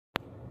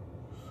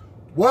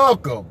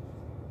Welcome.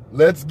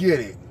 Let's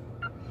get it.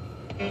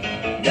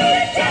 Anytime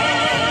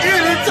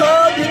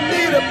you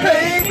need a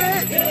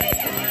payment,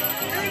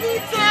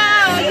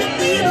 anytime you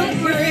need a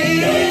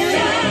friend,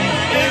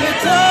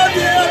 anytime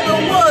you ever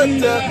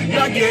wonder,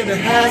 not getting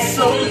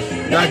hassle,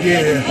 not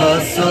getting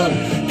hustle,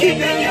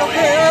 keeping your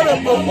head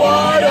above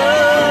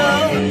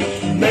water,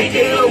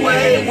 making a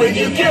way when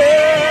you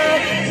get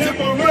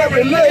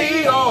temporary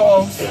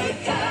layoffs,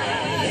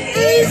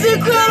 easy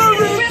credit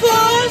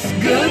reports,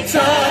 good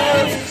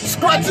times,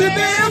 scratching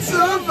and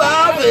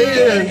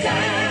surviving,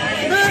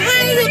 the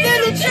hanging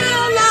in the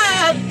child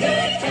life.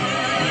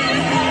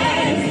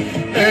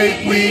 Ain't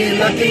we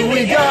lucky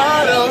we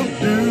got 'em?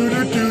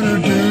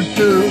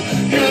 Do.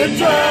 Good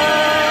time,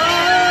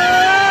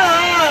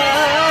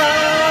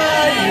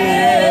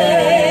 yeah.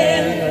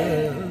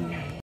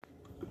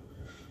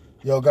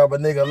 Yo, got my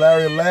nigga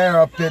Larry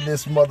up in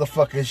this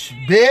motherfucking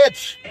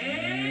bitch.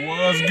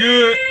 What's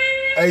good?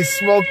 I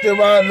smoked him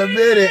out in a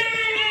minute.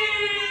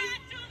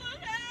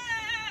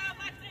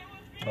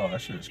 Oh,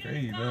 that shit's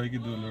crazy, though. You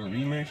can do a little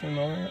remix and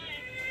all that.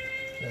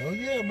 Hell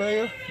yeah,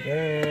 man.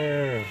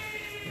 Damn.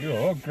 You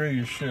upgrade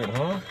your shit,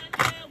 huh?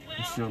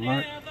 You feel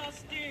like?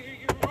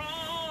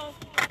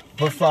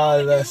 Put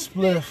fire to that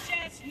spliff.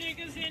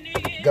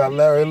 Got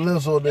Larry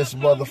Liz on this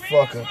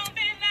motherfucker.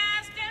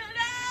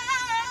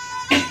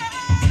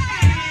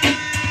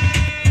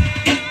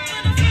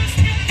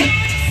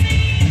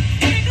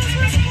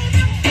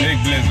 Big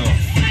Blizzo.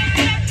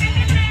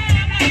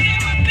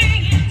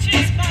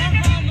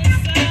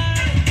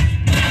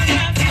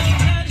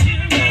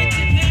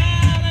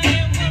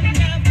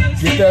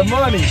 Get that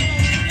money.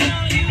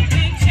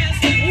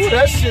 Ooh,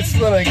 that shit's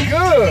smelling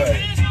good.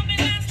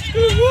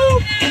 Woo-woo.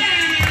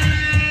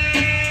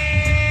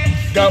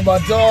 Got my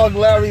dog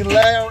Larry in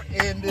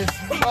this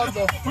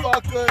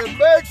motherfucker.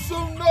 Make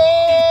some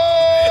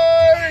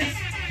noise.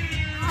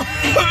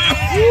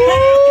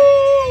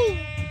 Woo.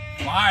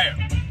 Fire.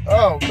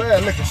 Oh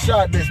man, look a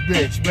shot this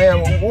bitch, man.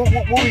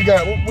 What we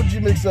got? What'd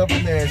you mix up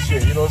in there and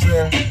shit? You know what I'm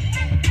saying?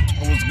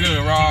 It was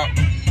good, Rob.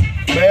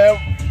 Man,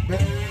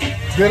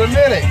 been a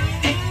minute.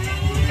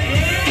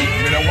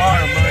 Been a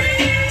while, buddy.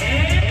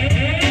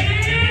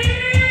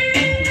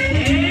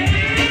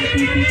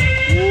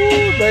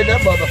 Ooh, man,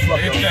 that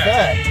motherfucker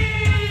fat.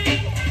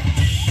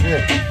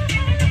 Shit.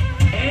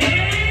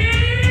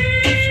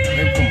 Let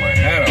me put my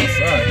hat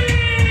outside.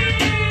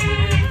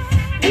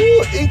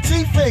 Ooh, ET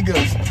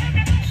fingers.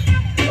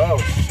 Oh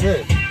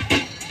shit.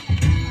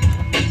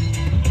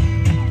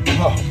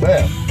 Oh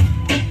man.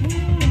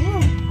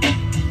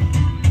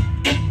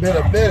 Been a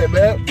minute,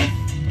 man.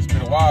 It's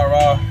been a while,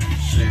 Rob.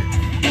 Shit.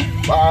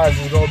 My eyes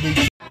is gonna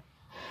be.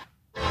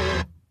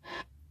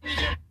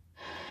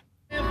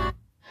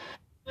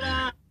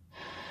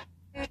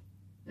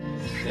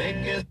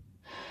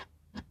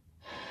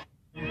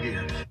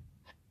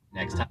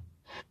 Next time.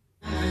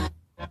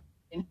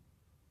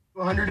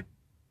 100.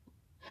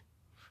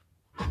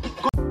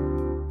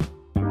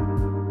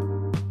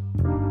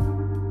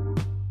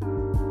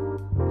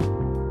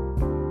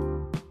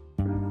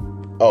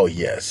 Oh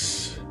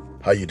yes,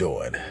 how you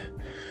doing?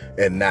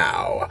 And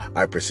now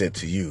I present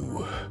to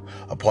you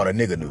a part of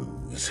nigga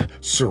news,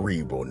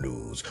 cerebral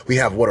news. We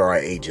have one of our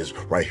agents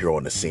right here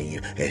on the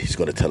scene, and he's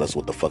gonna tell us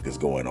what the fuck is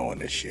going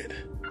on and shit.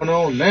 What's going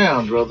on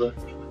now, brother?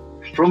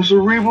 From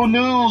Cerebral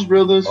News,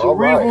 brother.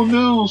 Cerebral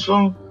News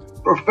from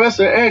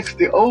Professor X,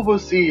 the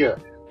overseer.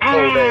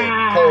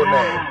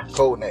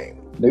 Code name.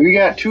 Now we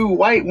got two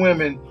white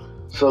women,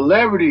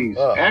 celebrities,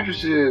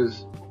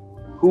 actresses,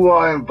 who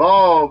are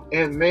involved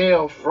in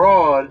mail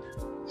fraud,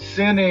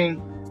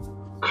 sending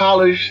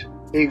college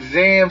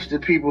exams to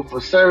people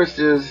for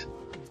services,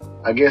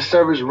 I guess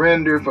service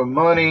rendered for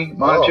money,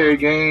 monetary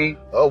gain.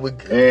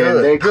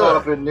 They caught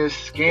up in this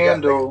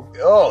scandal.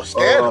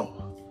 Scandal.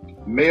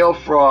 Mail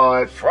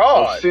fraud.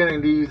 Of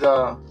sending these,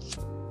 I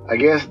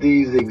guess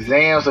these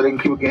exams so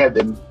people can have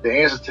the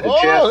answers to the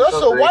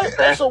test.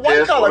 That's a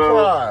white collar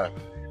crime.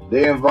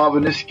 They're involved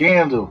in this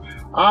scandal.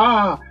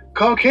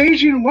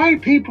 Caucasian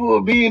white people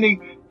are being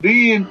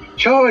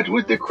charged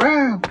with the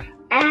crime.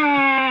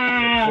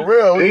 For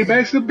real.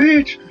 Payback's a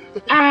bitch.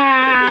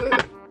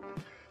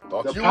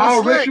 The power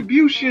of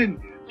retribution.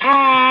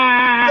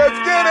 Let's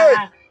get it.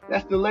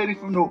 That's the lady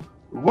from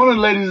one of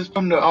the ladies is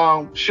from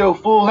the show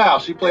Full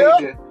House. She played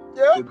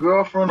the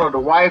girlfriend or the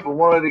wife of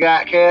one of the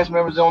cast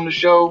members on the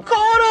show.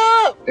 Caught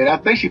up. And I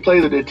think she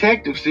plays a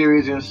detective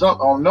series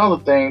on another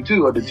thing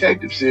too, a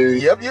detective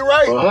series. Yep, you're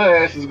right. But her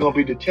ass is gonna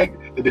be detective.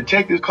 The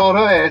detectives called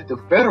her ass. The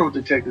federal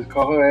detectives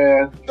called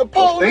her ass. The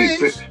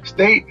police.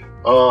 State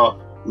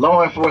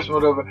law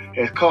enforcement, whatever,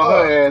 has caught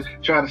her ass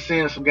trying to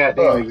send some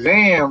goddamn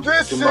exams to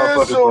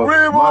motherfuckers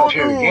for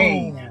monetary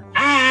gain.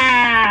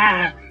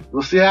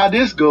 We'll see how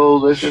this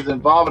goes. This is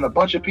involving a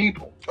bunch of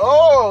people.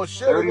 Oh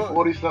shit. 30,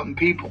 40 something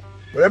people.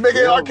 Well, they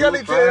making R.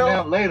 Kelly tell.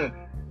 Out later.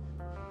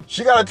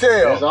 She got to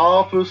tell. That's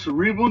all for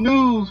Cerebral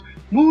News.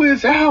 Moo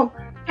is out.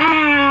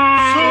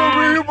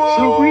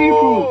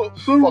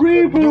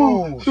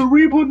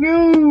 Cerebral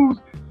News.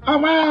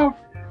 I'm out.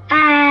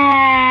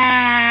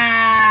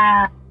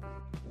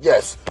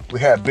 Yes, we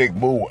had Big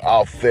Moo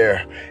out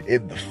there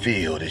in the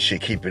field and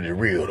shit, keeping it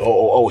real.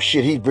 Oh,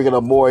 shit, he's bringing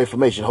up more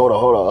information. Hold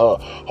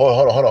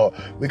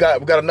on. We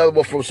got another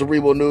one from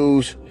Cerebral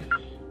News.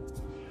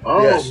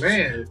 Oh, yes.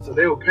 Man, so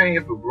they were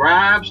paying for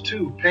bribes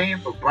too, paying?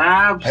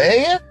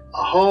 Paying?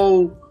 A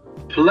whole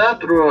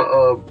plethora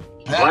of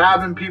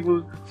bribing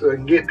people so they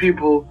can get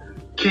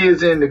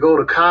kids in to go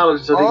to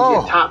college so they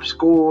can get top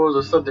scores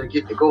or something,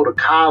 get to go to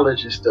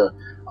college and stuff.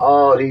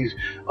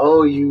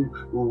 You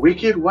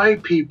wicked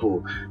white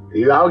people.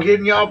 Y'all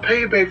getting y'all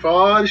payback for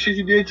all the shit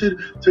you did to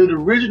the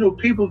original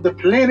people of the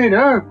planet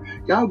Earth.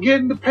 Y'all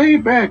getting the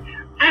payback.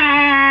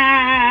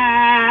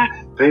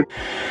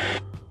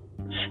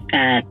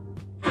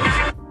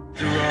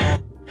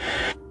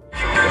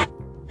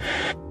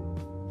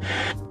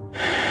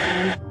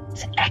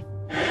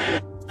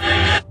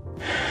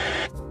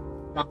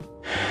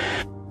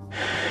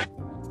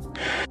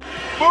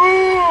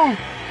 Boo!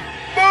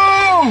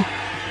 Boo!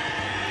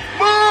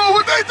 Boo!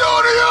 What they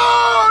doing to you?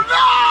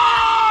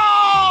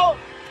 No!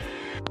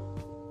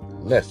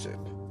 Lesson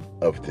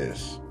of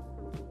this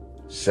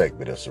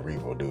segment of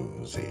Cerebral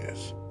News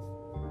is,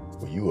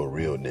 when you a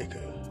real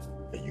nigga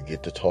and you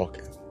get to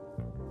talking,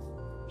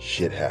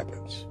 shit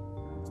happens.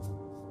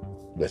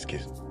 Let's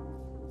get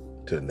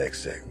to the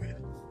next segment.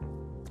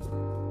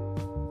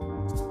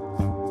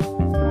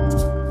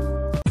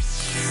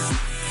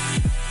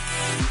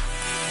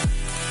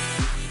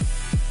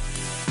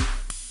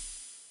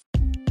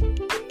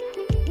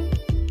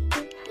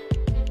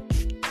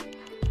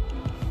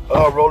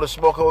 Rolling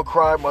smoke over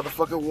crime,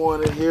 motherfucker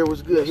one in here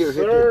was good. Here,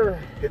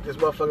 hit this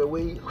motherfucking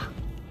weed.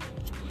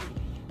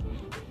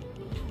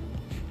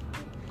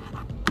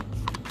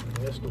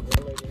 That's the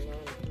 189,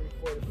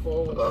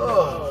 344.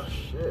 Oh,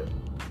 shit.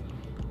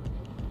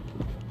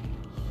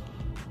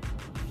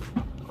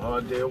 Oh,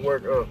 it didn't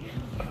work.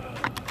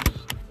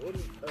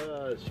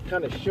 It's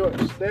kind of short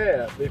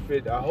staff.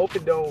 I hope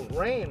it don't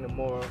rain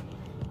tomorrow.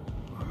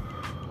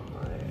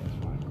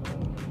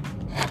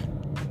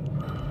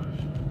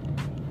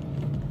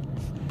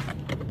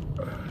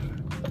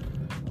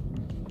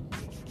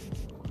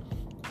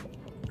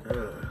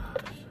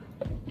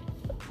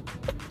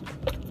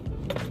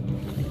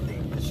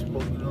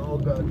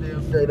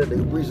 Goddamn day that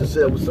nigga Breezy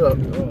said, what's up?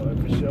 Oh,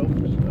 for sure.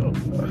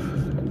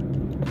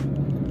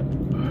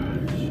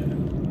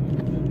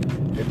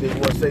 Anything you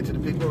want to say to the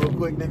people real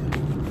quick,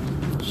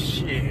 nigga?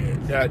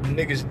 Shit, that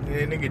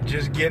nigga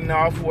just getting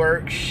off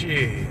work.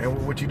 Shit.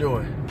 And what you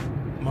doing?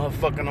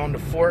 Motherfucking on the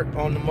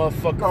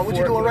motherfucking Oh, what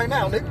you doing right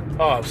now, nigga?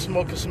 Oh, I'm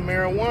smoking some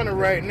marijuana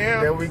right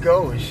now. There we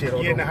go and shit.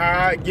 Getting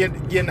high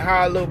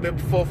a little bit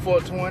before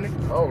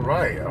 420. All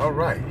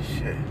right.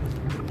 Shit.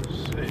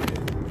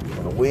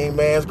 On the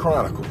Wingman's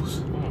Chronicles.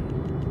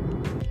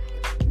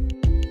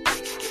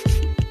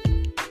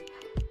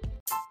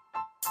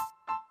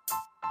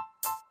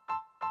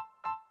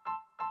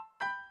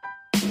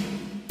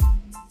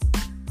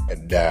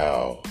 And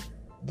now,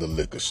 the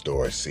liquor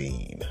store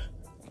scene.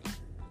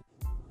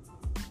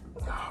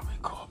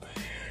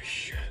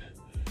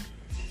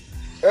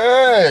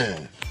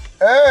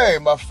 Hey,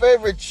 my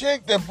favorite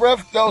chick, that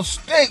breath don't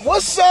stink.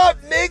 What's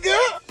up, nigga?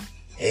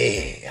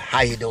 Hey,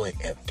 how you doing,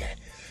 MK?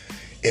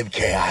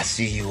 MK, I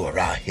see you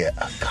around here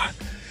a lot.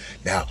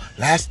 Now,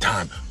 last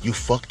time you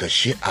fucked the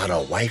shit out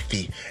of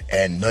wifey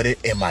and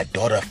nutted in my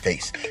daughter's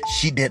face.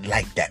 She didn't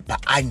like that,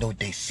 but I know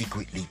they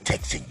secretly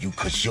texting you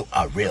because you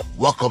are real.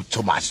 Welcome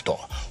to my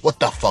store. What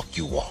the fuck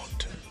you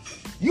want?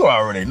 You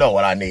already know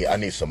what I need. I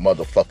need some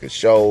motherfucking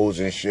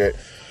shows and shit.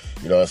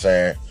 You know what I'm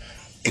saying?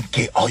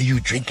 MK, are you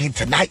drinking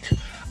tonight?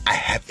 I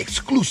have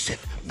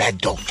exclusive Mad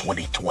Dog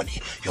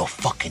 2020, your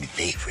fucking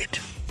favorite.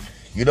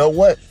 You know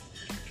what?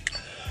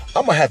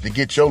 I'm gonna have to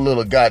get your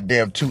little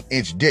goddamn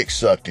 2-inch dick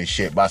sucked and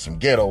shit by some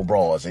ghetto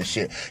bras and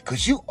shit.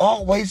 Cause you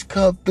always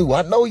come through.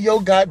 I know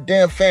your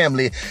goddamn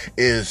family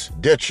is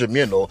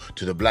detrimental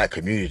to the black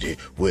community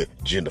with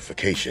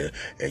gentrification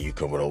and you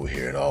coming over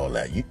here and all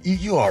that.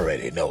 You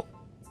already know.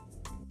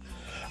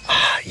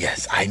 Ah,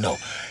 yes, I know.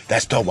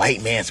 That's the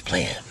white man's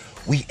plan.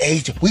 We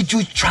Asian, we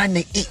just trying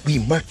to eat. We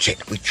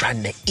merchant. We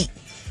trying to eat.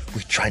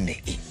 We trying to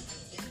eat.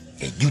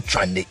 And you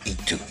trying to eat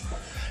too.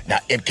 Now,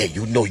 MK,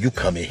 you know you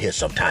come in here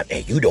sometime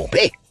and you don't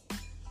pay.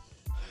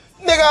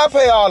 Nigga, I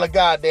pay all the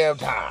goddamn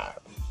time.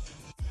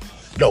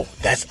 No,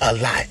 that's a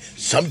lie.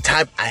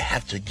 Sometime I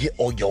have to get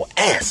on your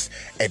ass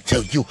and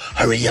tell you,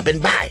 hurry up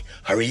and buy.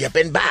 Hurry up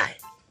and buy.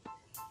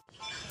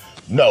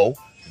 No,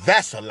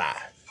 that's a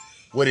lie.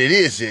 What it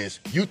is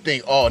you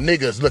think all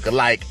niggas look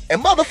alike,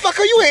 and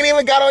motherfucker, you ain't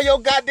even got on your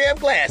goddamn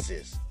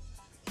glasses.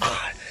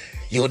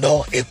 You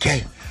know,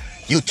 MK,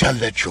 you tell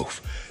the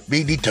truth.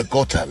 We need to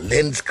go to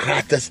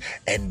LensCrafters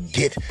and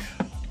get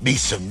me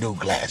some new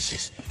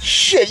glasses.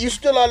 Shit, you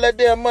still all that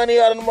damn money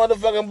out of the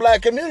motherfucking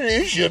black community.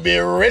 You should be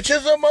rich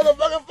as a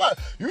motherfucking fuck.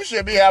 You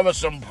should be having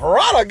some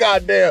Prada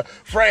goddamn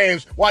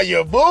frames while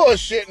you're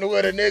bullshitting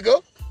with a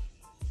nigga.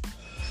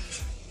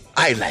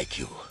 I like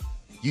you.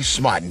 You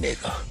smart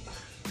nigga.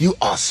 You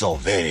are so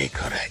very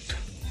correct.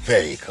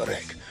 Very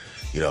correct.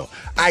 You know,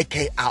 I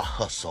can't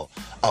out-hustle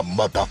a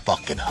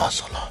motherfucking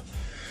hustler.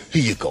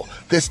 Here you go.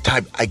 This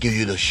time I give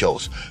you the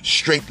shows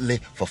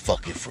strictly for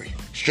fucking free.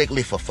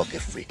 Strictly for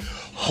fucking free.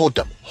 Hold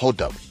up.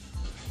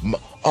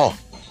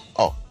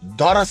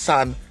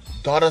 Daughter-son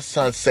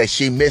says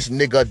she miss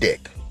nigga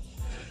dick.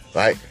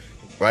 Right?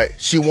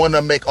 She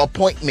wanna make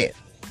appointment.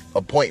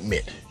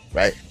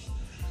 Right?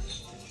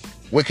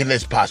 When can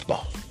this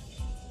possible?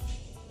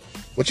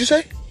 What you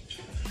say?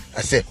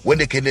 I said, when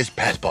can this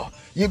possible?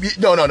 No.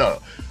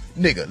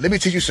 Nigga, let me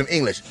teach you some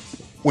English.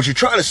 What you're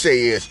trying to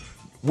say is,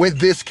 when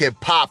this can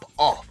pop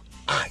off.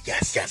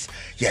 Yes.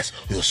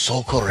 You're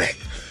so correct.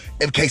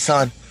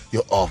 MK-san,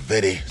 you're all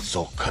very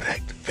so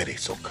correct.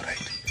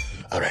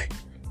 All right.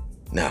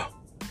 Now,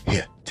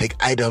 here, take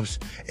items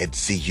and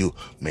see you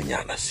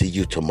mañana. See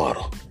you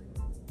tomorrow.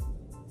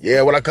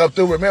 Yeah, when I come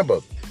through, remember,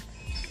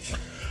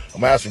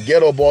 I'm gonna have some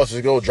ghetto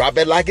bosses go drop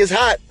it like it's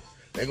hot.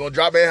 They're gonna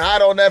drop it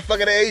hot on that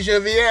fucking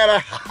Asian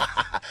Vienna.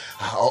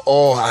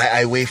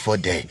 I wait for a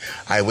day.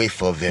 I wait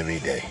for a very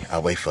day.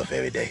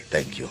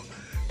 Thank you.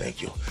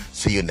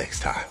 See you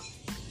next time.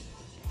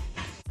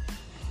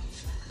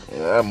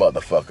 Yeah, that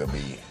motherfucker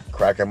be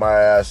cracking my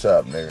ass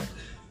up, nigga.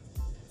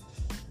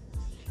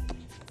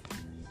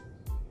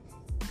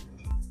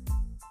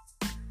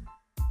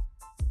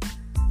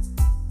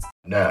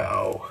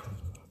 Now,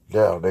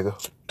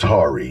 nigga.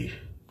 Tari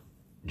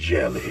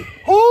Jelly.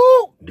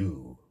 Who?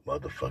 New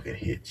motherfucking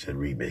hits and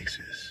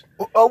remixes.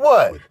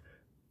 What? With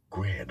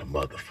grand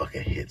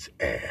motherfucking hits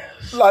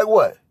ass. Like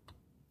what?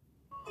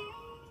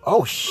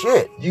 Oh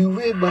shit. You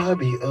remind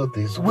me of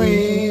this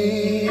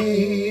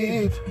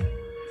weed.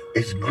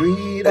 It's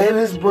green and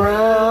it's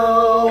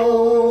brown.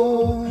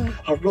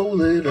 I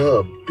roll it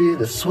up in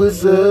a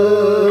Swizzer.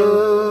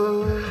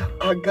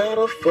 I got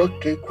a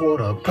fucking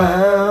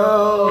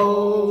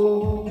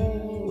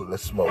 £1.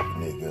 Let's smoke,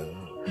 nigga.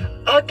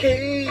 I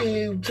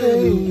came to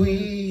the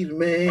weed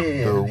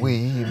man.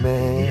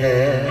 He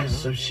had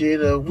some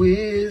shit I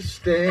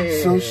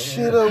withstand. I went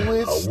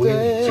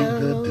to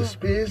the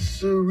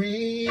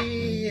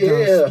dispensary.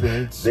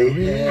 They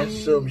had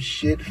some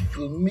shit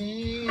for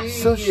me.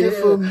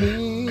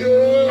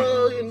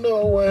 Girl, you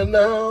know when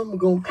I'm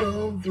gonna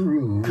come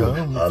through.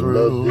 I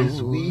love this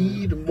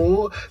weed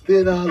more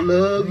than I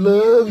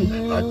love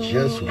you. I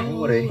just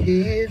want a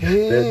hit,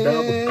 then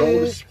I'm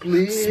gonna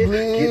split. Get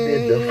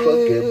in the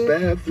fucking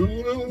bathroom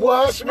and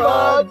wash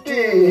my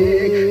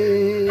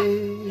dick.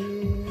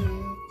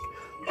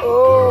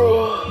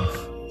 Oh,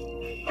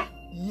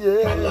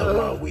 yeah.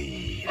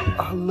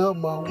 I love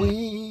my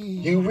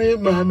weed. You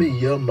remind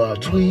me of my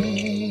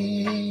tweed.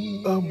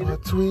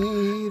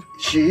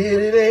 Shit,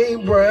 it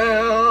ain't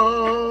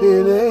brown.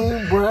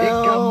 It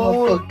got my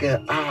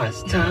fucking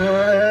eyes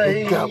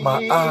tight.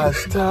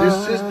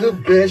 This is the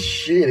best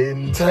shit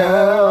in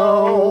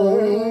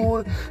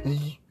town.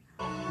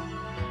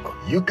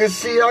 You can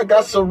see I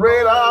got some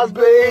red eyes,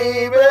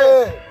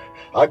 baby.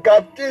 I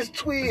got this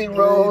tweed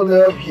rolled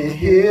up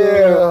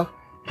here.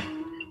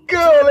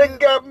 Girl, it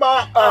got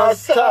my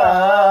eyes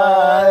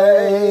tight.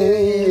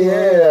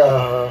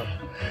 Yeah.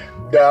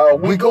 Now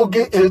we gon'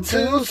 get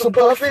into some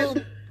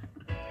puffin'.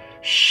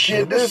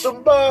 Shit, this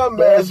some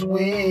bomb-ass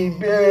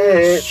weed,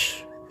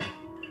 bitch.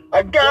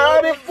 I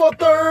got it for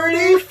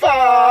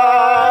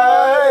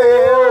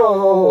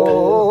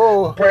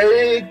 35.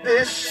 Break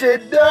this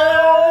shit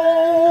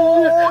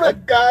down. I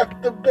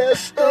got the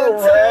best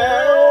around.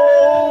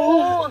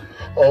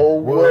 Oh,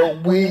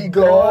 what we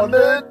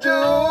gonna do,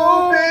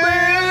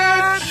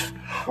 bitch?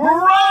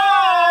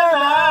 Right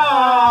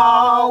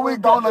now, we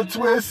gonna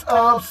twist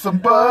up some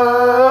bud.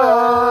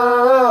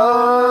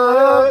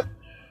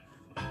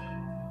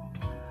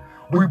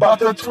 We about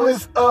to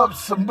twist up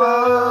some bud.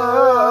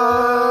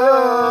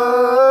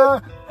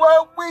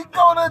 What we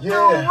gonna do,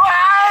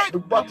 right? We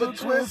about to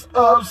twist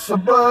up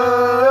some bud.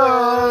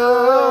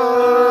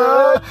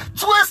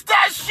 Twist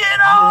that shit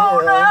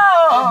on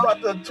up. We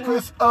about to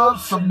twist up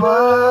some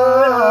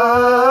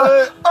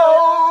bud.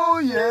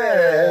 Oh,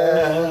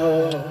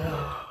 yeah.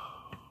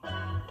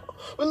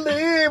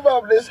 Believe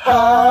I'm this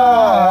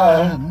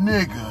high,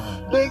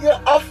 nigga,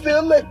 I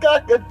feel like I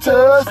could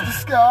touch the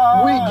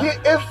sky. We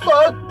getting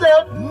fucked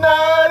up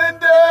night and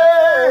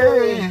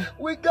day.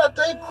 We got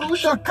that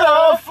crucial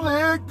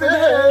conflict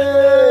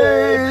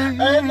today,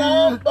 and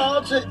I'm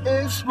about to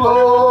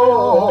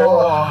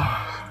explore.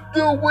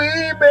 The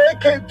weed man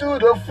came through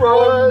the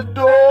front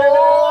door.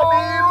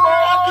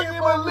 I can't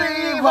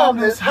believe I'm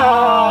this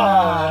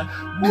high.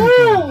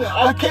 Woo!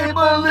 I can't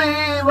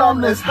believe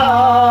I'm this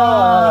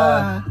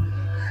high.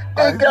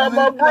 It got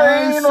my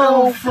brain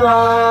on fire.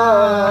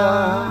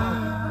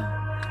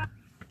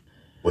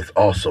 With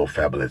also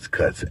fabulous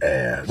cuts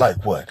as.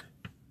 Like what?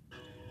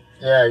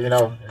 Yeah, you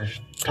know, it's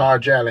tar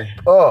jelly.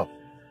 Oh.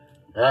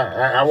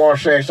 I want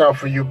to say something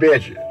for you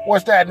bitches.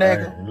 What's that,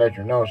 nigga? Let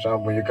you know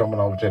something when you're coming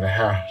over to the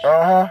house.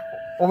 Uh-huh.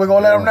 When we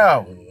gonna let them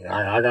know?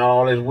 I got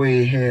all this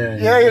weed here.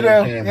 Yeah, you do.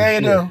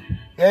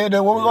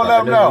 What we gonna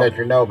let them know? Let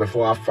you know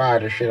before I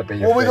fire this shit up in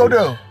your face. What we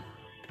gonna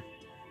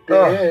do?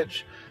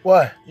 Bitch.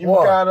 What? You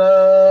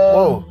gotta...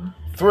 Whoa.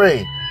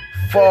 3,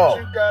 4.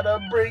 You gotta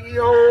bring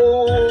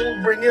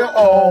your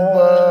own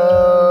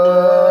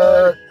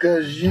bud.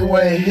 Cause you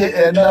ain't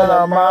hitting none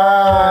of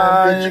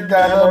mine. You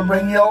gotta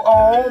bring your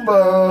own bud.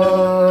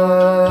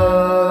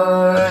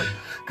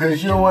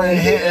 Cause you ain't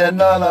hitting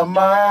none of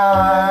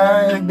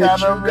mine.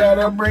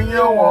 Gotta bring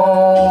your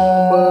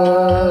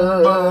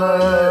own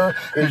bud.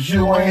 Cause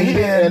you ain't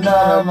hitting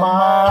none of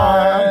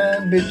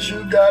mine. Bitch,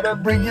 you gotta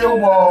bring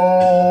your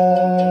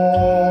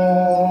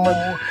own.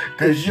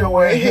 Cause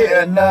you ain't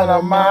hitting none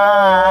of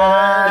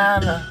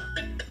mine.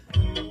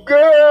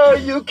 Girl,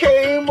 you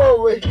came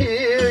over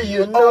here,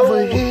 you know.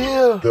 Over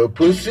here. The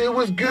pussy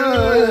was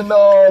good and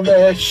all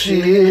that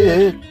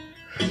shit.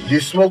 You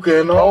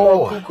smoking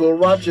all the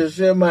cucarachas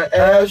in my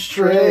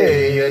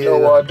ashtray. You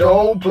know I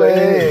don't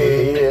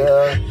play.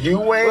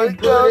 You ain't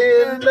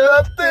playing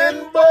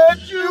nothing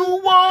but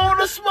you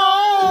wanna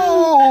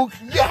smoke.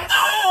 Yes.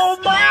 Oh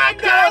my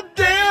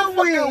goddamn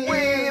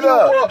weed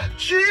up.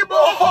 Cheaper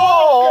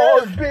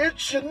hard,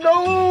 bitch, you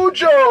no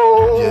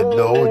joke. You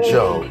no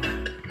joke.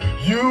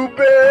 You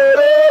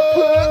better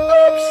put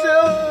up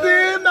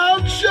something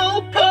out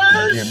your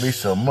purse. Give me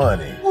some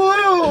money.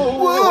 Woo,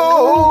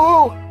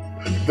 woo.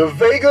 The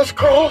Vegas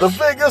coast. The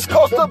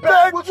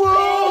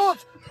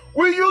backwoods.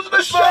 We're using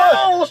the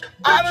shows.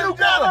 But you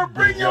gotta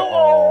bring your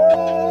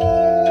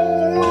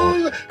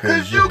own.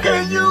 Cause you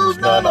can't use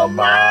none of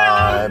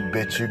mine.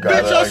 Bitch, you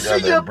gotta, bitch, I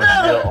see you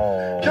better.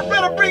 You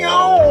better bring your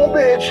own,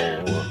 bitch.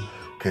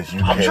 Cause you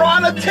I'm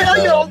trying to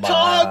tell you, I'm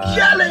tall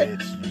jelly.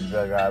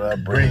 You gotta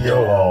bring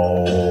your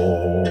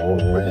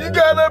own. You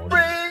gotta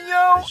bring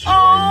your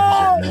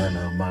own. None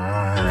of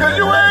mine. Cause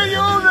you ain't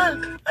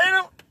using.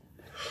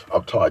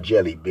 I'm tall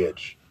jelly,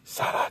 bitch.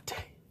 Sarate.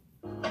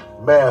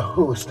 Man,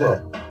 who's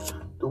that?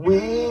 The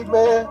weed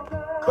man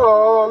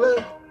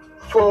calling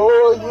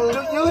for you.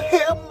 Do you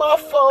hear my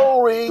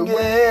phone ringing? The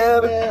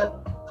weed man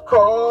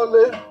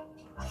calling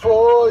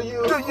for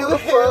you. Do you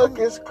hear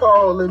me? Is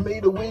calling me?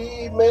 The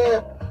weed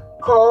man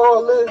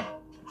calling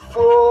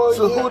for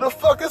so you. So who the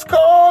fuck is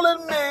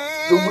calling me?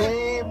 The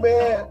weed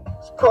man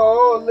is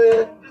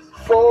calling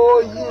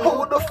for you.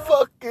 Who the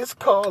fuck is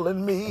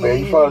calling me?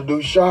 Man, you trying to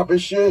do shopping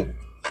shit?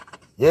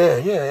 Yeah.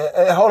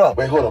 Hey, hold on.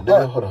 Wait, hold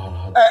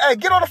on. Hey,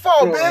 get on the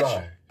phone,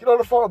 bitch. Get on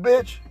the phone,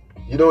 bitch.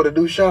 You know what to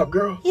do, shop,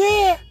 girl?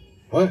 Yeah.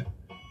 What?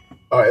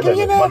 All right,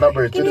 look, my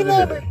number is... Give me your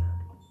number.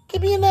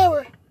 Give me your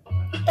number.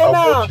 I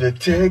want you to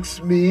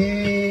text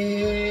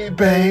me,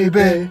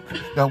 baby.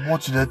 I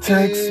want you to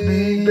text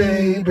me,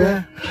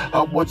 baby.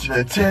 I want you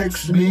to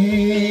text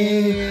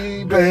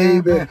me,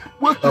 baby.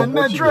 What's your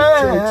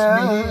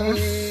address? Text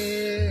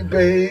me,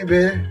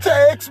 baby.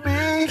 Text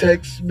me.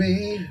 Text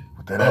me.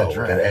 That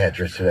address. That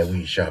address to that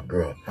weed shop,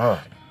 girl.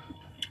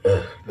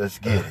 Let's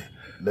get it.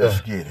 Let's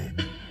get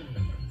it.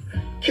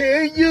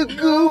 Can you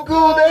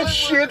Google that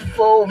shit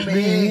for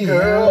me,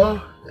 girl?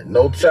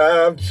 No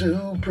time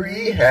to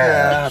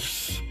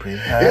perhaps.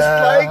 It's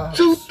like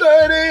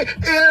 2:30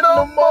 in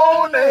the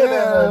morning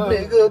and a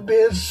nigga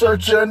been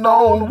searching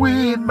on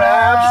weed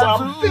maps.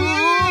 I'm feeding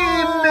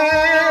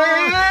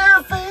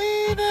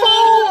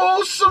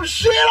for some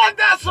shit. I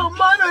got some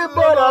money,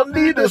 but I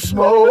need to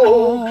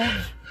smoke.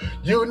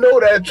 You know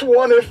that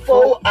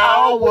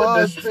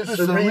 24-hour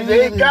dispensary,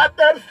 they got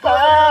that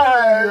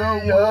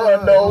fire,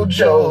 no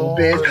joke,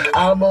 bitch.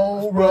 I'm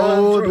on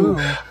run through,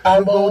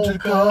 I'm on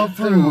come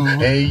through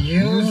and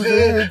use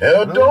it,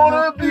 and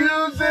don't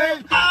abuse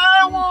it.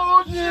 I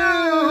want you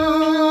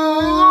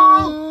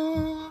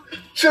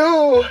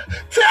to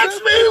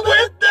text me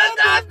with the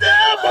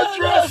goddamn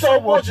address. I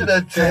want you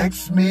to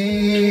text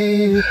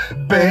me,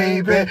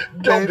 baby.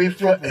 Don't be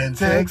frontin',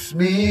 text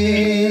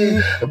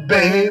me,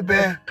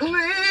 baby.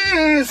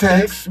 Please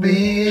text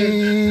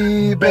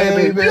me,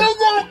 baby. You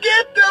gon'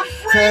 get the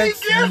free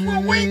gift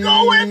when we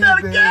go in there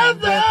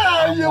together.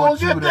 You gon'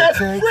 get that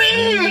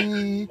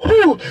free.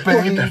 Ooh,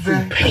 baby, get that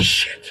free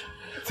patient.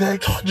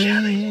 Text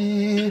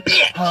me,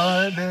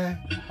 honey.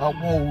 I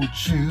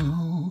want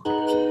you.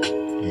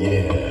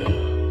 Yeah.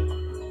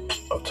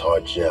 I'm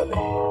Tart Jelly.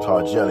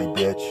 Tart Jelly,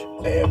 bitch.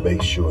 And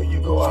make sure you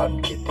go out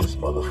and get this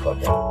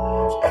motherfucking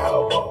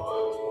album.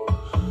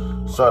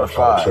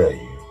 Certified. I'll tell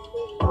you.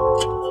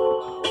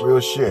 Real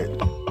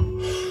shit.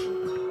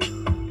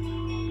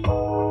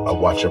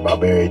 I'm watching my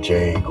Mary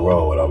Jane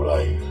grow and I'm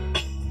like,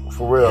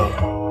 for real.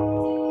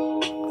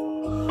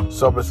 Yeah.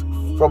 So it's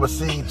from a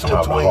seed to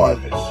a twig.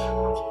 Harvest.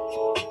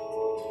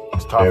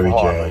 It's time Mary for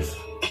harvest.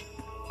 Jane,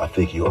 I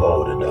think you're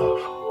old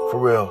enough. For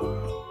real.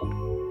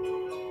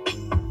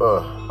 I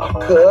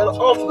cut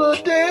off the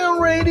damn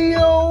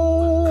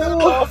radio.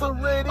 Cut off the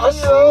radio. I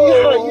see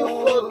how you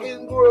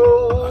fucking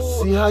grow. I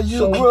see how you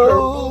so grow.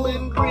 Purple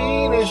and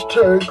greenish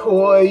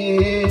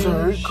turquoise.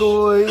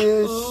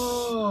 Turquoise.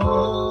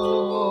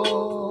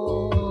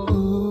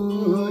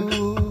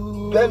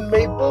 Ooh. That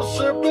maple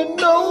syrup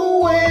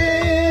knowing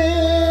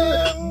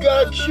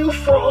got you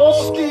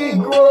frosty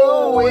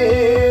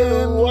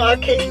growing. I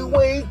can't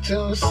wait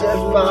to set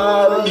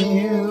fire to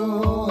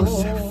you.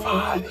 Set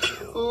fire to you.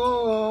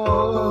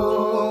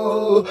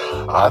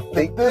 I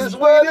think this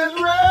weed is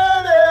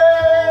ready.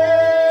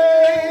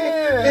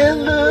 It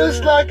looks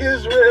like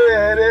it's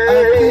ready. I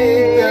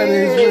think that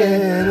it's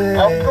ready.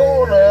 I'm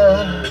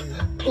gonna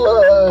plug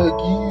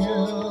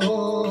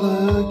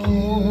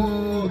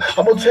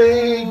I'ma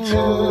take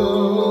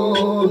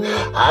two.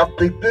 I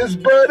think this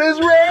bud is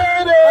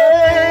ready.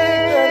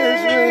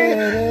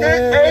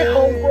 It ain't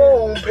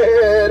homegrown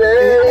petty.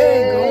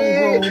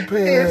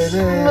 It's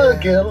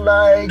looking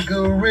like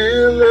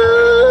Gorilla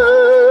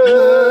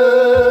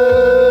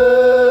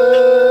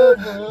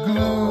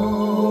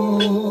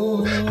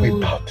Glue. We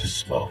about to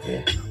smoke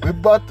it. We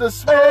about to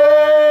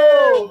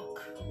smoke.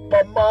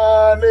 My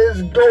mind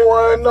is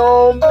going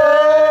on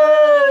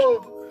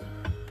blow.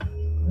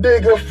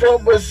 Nigga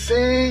from a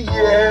sea,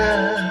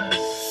 yeah.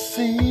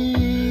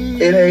 See,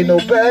 It ain't no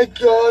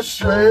backyard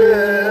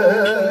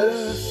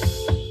stress.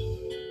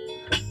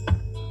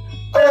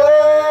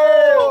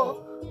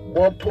 Oh,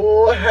 one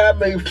pour had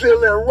me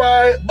feeling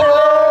right.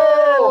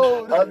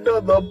 Oh,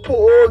 another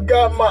pour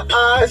got my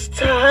eyes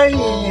tired.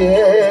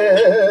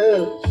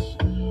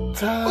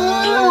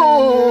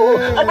 Ooh,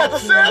 I'm about to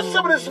sell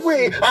some of this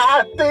weed.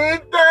 I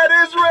think that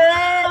is ready.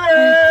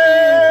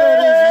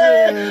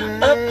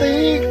 I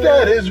think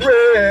that is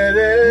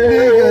ready.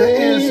 Nigga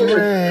is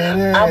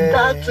ready. I'm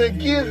about to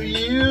give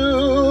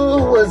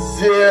you a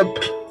zip.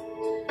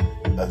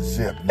 A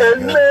zip, And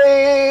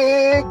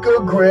nigga. make a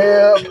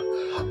grip.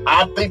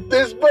 I think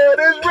this bud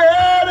is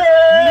ready.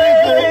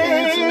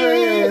 Nigga, it's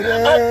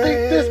ready. I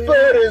think this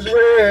bud is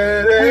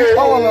ready. We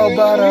all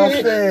about our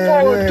For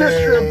family.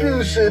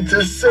 distribution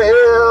to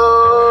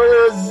sell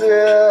a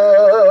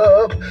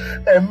zip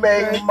and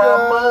make my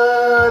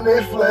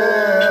money flip.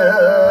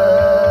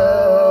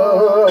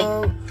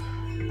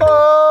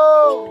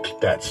 Oh,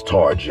 that's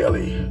tar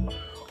jelly.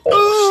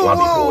 Oh,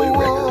 Slummy Boy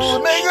Records.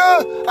 Nigga,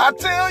 I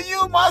tell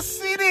you, my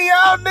CD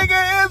out,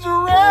 nigga, is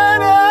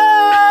ready.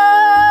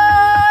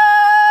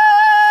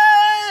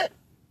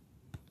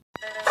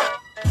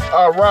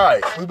 All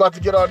right, we about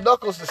to get our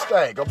knuckles to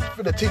stank. I'm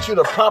finna teach you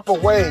the proper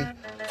way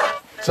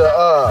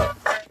to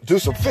do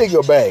some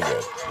finger banging.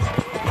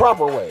 The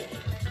proper way,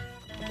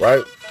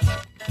 right?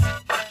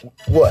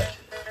 What?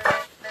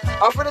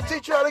 I'm finna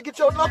teach you how to get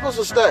your knuckles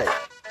to stank.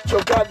 Get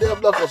your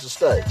goddamn knuckles to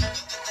stank.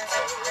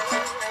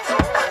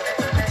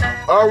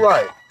 All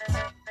right.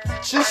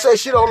 She say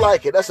she don't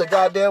like it. That's a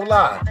goddamn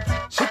lie.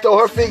 She throw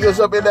her fingers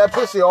up in that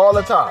pussy all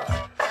the time.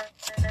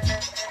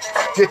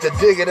 Get to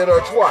digging in her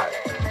twat.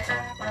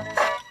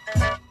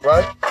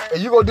 Right?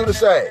 And you gonna do the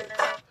same.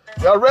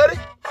 Y'all ready?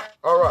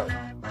 All right.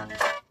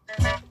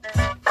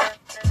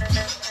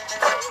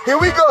 Here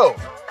we go.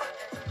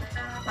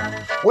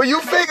 When you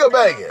finger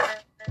banging,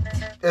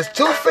 there's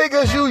two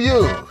fingers you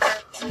use.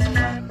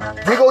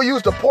 We gonna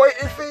use the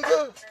pointing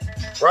finger,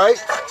 right?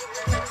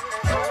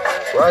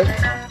 Right?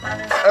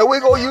 And we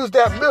gonna use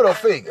that middle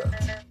finger.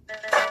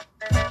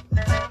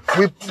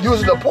 We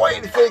using the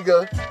pointing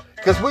finger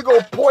because we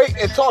gonna point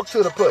and talk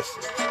to the pussy,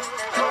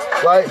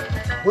 right?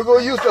 We're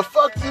gonna use the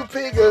fuck you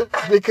finger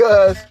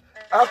because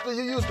after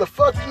you use the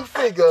fuck you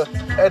finger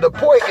and the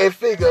pointing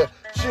finger,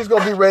 she's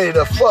gonna be ready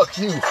to fuck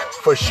you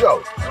for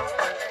sure.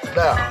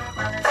 Now,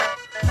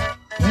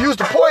 you use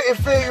the pointing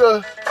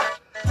finger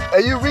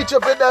and you reach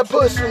up in that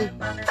pussy,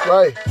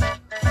 right?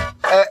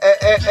 And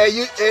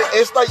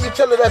it's like you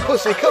telling that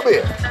pussy, come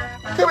here,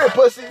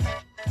 pussy,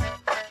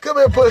 come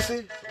here,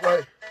 pussy,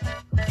 right?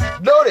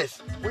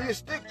 Notice when you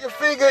stick your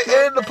finger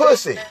in the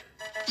pussy,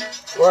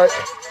 right?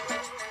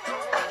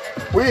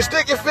 When you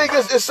stick your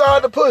fingers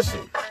inside the pussy,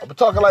 I'm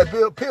talking like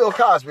Bill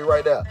Cosby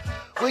right now.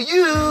 When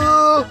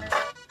you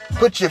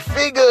put your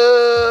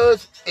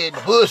fingers in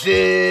the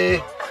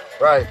pussy,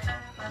 right?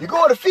 You're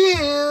going to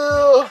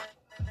feel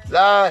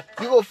like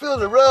you're going to feel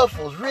the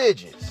ruffles,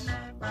 ridges.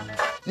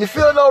 You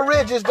feel no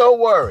ridges, don't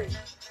worry.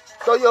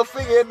 Throw your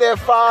finger in there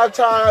 5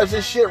 times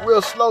and shit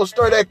real slow.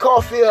 Stir that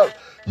coffee up.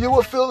 You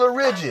will feel the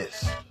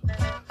ridges.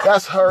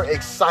 That's her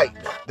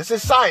excitement. This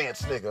is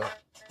science, nigga.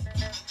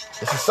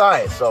 This is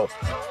science. So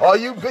all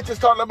you bitches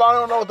talking about, I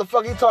don't know what the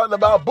fuck you talking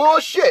about.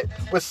 Bullshit.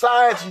 With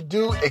science, you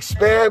do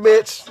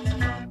experiments,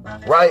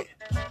 right?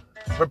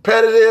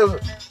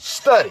 Repetitive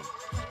study.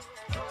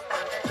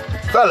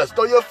 Fellas,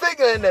 throw your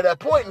finger in there, that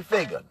pointing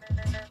finger,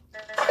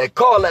 and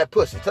call that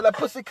pussy. Tell that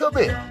pussy, come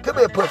here. Come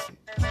here, pussy.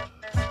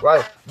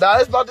 Right? Now,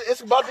 it's about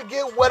to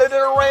get wetter than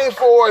a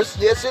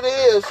rainforest. Yes, it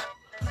is.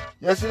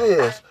 Yes, it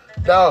is.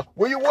 Now,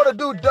 when you want to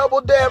do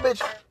double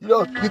damage, you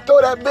know, you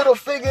throw that middle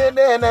finger in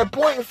there and that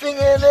pointing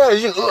finger in there.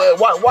 You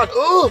watch,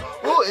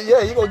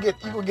 yeah, you're gonna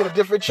get a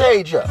different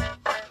change up.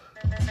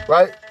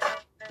 Right?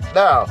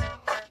 Now,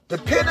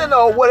 depending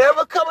on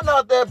whatever coming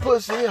out that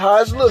pussy, how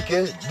it's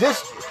looking,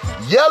 this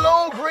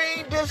yellow,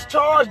 green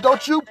discharge,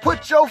 don't you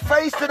put your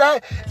face to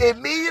that.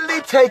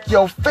 Immediately take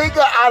your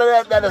finger out of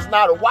that. That is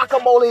not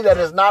guacamole. That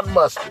is not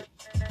mustard.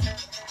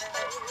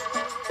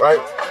 Right?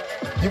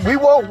 We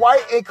want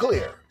white and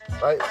clear.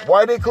 Right?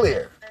 White and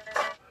clear.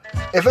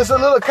 If it's a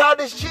little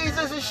cottage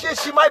cheeses and shit,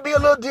 she might be a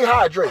little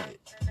dehydrated.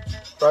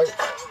 Right?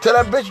 Till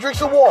that bitch drinks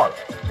some water.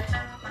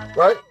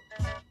 Right?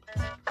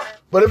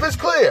 But if it's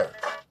clear,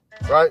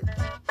 right?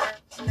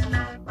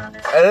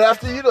 And then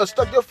after you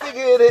stuck your finger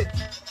in it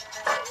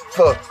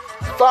for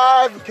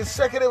 5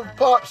 consecutive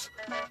pumps,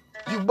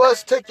 you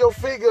must take your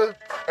finger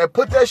and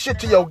put that shit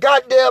to your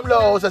goddamn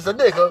nose as a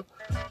nigga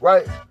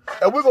right?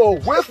 And we're gonna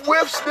whiff,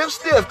 whiff, sniff,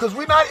 sniff, because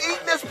we're not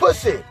eating this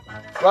pussy,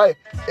 right?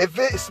 If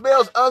it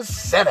smells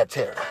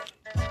unsanitary.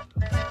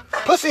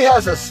 Pussy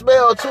has a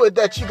smell to it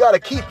that you gotta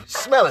keep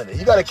smelling it.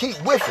 You gotta keep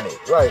whiffing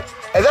it, right?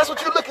 And that's what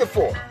you're looking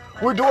for.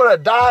 We're doing a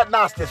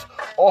diagnostics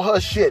on her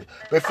shit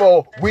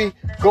before we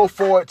go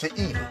for it to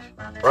eat it,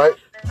 right?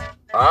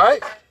 All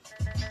right?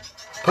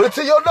 Put it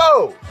to your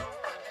nose.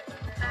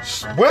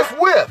 Whiff,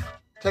 whiff.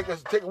 Take a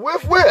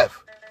whiff,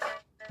 whiff.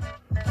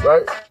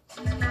 Right?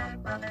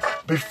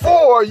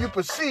 Before you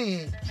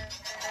proceed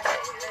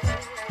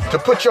to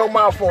put your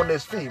mouth on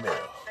this female.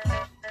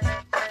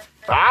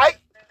 All right?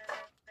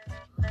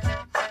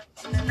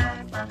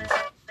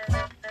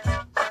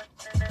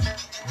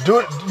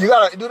 You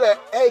gotta do that.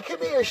 Hey, come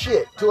here,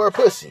 shit, to her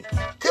pussy.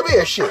 Come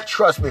here, shit.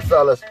 Trust me,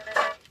 fellas.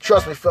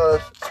 Trust me,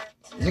 fellas.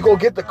 You gonna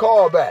get the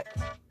call back.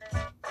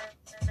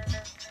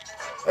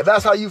 And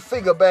that's how you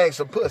finger bang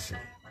some pussy.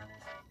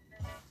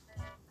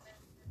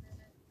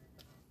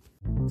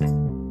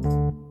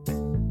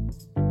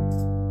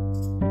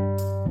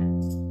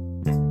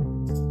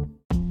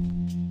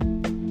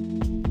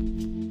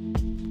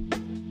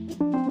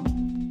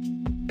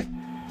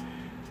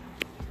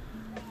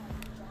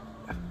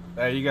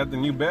 Hey, you got the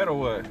new bed or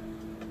what?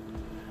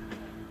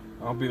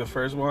 I'll be the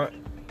first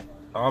one.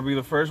 I'll be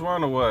the first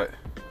one or what?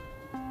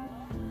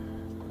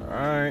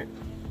 Alright.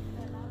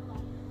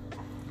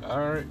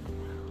 Alright.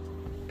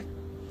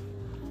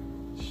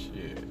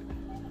 Shit.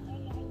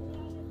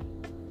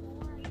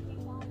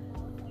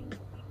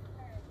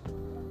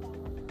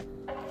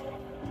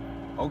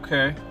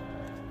 Okay.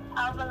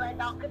 I was like,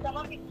 no, because I'm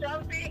going to be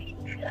jumping.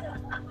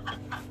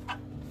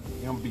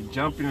 You gonna be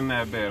jumping in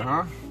that bed,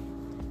 huh?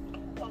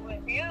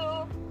 With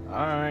you.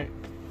 Alright.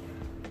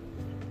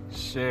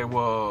 Shit,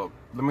 well,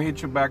 let me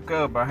hit you back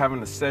up. I'm having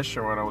a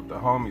session right now with the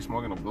homie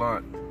smoking a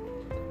blunt.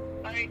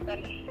 Alright,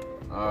 buddy.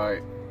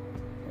 Alright.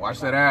 Watch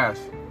that ass.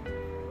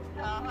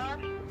 Uh-huh.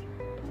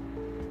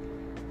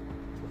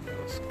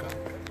 Let's go.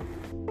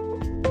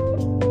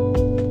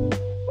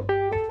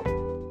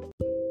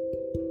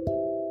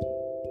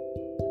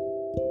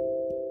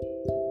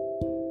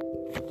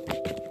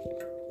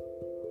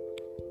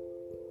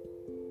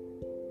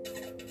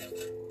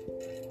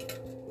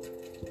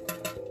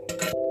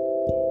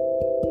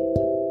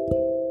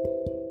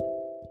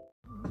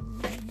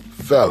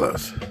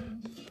 Fellas,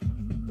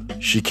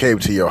 she came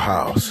to your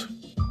house.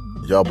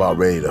 Y'all about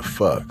ready to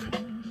fuck.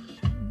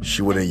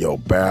 She went in your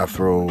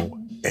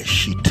bathroom and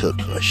she took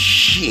a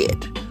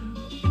shit.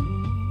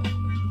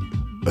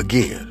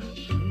 Again.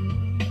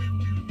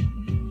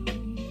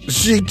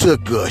 She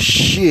took a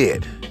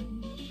shit.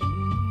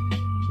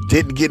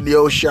 Didn't get in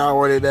your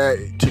shower and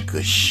that. Took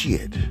a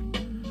shit.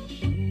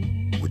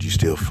 Would you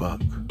still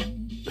fuck?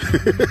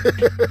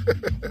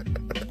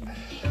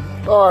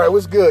 All right,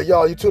 what's good,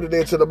 y'all? You tuned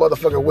in to the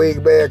motherfucking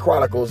Wingman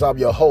Chronicles. I'm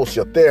your host,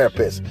 your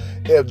therapist,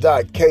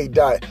 M.K.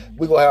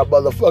 We gonna have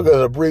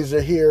motherfuckers a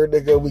breezer here,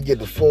 nigga. We get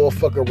the full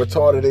fucking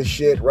retarded and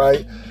shit,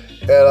 right?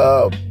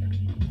 And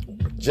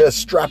just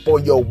strap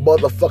on your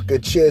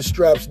motherfucking chin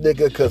straps,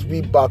 nigga, cause we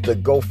about to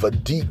go for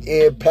deep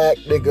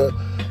impact, nigga.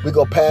 We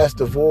gonna pass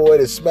the void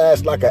and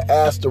smash like an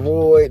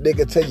asteroid,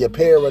 nigga, till you're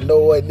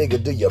paranoid,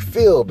 nigga. Do you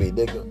feel me,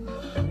 nigga?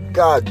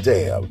 God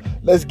damn.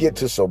 Let's get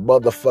to some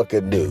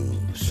motherfucking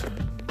news.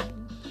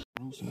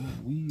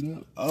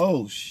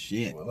 Oh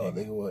shit! Well,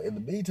 nigga, well, in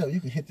the meantime,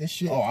 you can hit this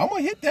shit. Oh, I'm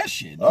gonna hit that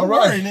shit. All Don't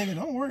right, worry, nigga.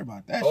 Don't worry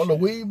about that. On shit.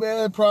 the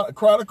Wingman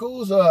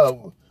Chronicles,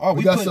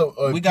 we got some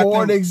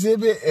porn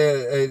exhibit,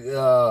 and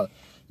the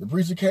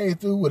breezer came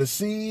through with a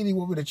scene. He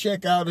want me to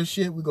check out and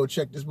shit. We go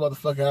check this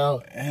motherfucker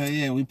out. Hell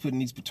yeah, we putting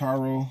these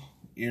Pataro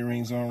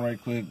earrings on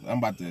right quick. I'm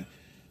about to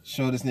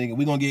show this nigga.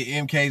 We gonna get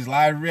MK's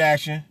live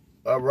reaction.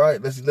 All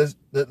right, let's get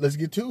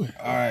to it.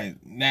 All right,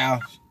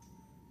 now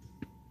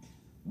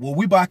what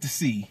we about to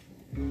see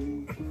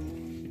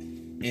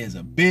is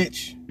a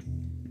bitch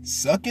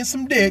sucking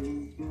some dick.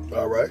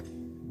 All right.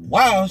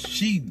 While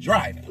she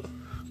driving.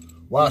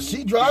 While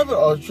she driving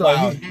or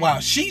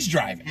while she's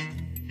driving.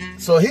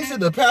 So he's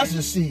in the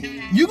passenger seat.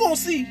 You gonna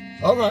see.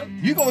 All right.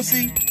 You gonna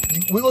see.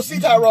 We gonna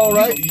see Tyrone,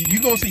 right? You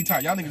gonna see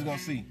Tyrone. Y'all niggas gonna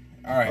see.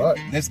 All right.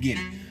 Let's get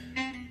it.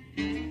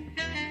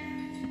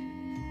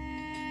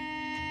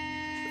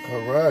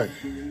 All right.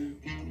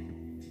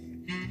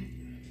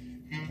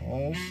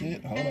 Oh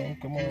shit! Hold on,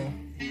 come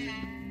on.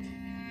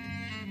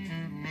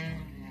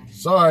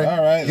 Sorry.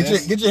 All right.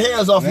 Get your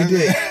hands off your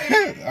dick.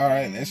 All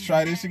right, let's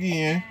try this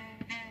again.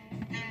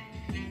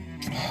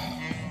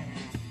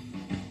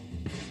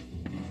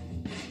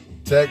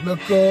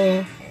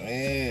 Technical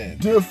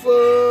difficulties.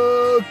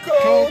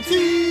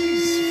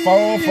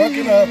 Phone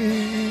fucking up.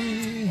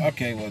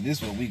 Okay, well,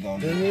 this is what we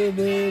gonna do.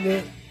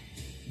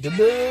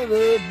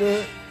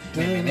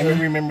 Let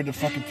me remember the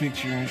fucking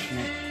picture and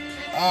shit.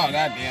 Oh,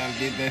 goddamn,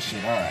 did that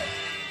shit. All right.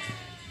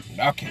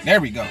 Okay, there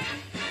we go.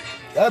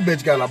 That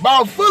bitch got a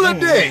mouth full of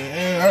dick.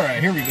 Yeah, all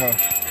right, here we go.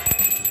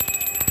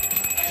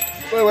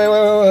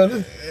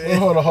 Wait.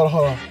 Hold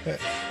on.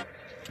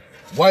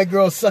 White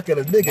girl sucking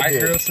a nigga dick. White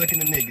girl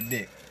sucking a nigga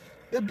dick.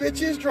 The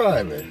bitch is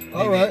driving.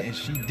 All right. And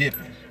she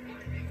dipping.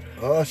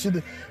 Oh, she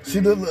the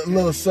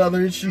little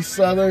Southern. She's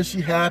Southern.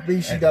 She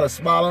happy. She got a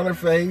smile on her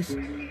face.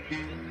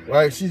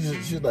 Right?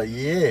 She's like,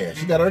 yeah.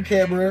 She got her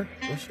camera.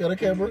 Oh, she got her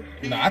camera.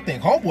 No, I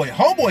think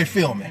homeboy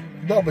filming.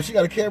 No, but she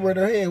got a camera in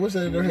her hand. What's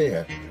that in her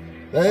hand?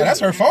 That's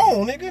her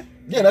phone, nigga.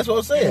 Yeah, that's what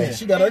I'm saying. Yeah.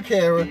 She got her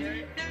camera.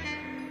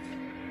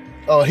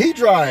 Oh, he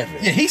driving.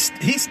 Yeah, he's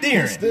steering.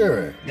 He's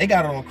steering. They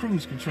got her on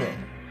cruise control.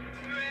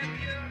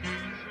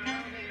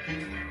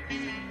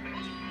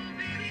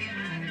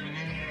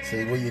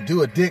 See, when you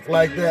do a dick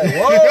like that,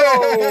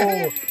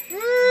 whoa!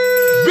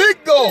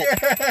 Big go!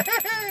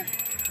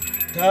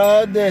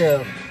 God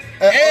damn.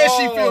 And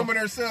she filming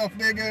herself,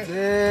 nigga.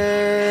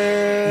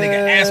 Damn.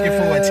 Nigga asking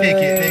for a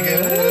ticket, nigga.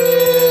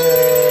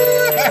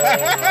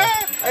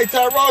 Hey,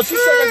 Tyrone, she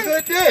suck a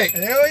good dick.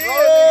 Hell yeah,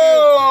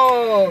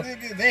 oh.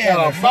 nigga. They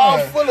having a fun.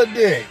 mouth full of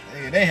dick.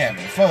 Nigga, they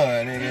having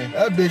fun, nigga.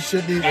 That bitch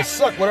shouldn't even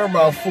suck with her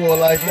mouth full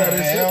like that.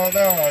 Hell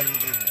no.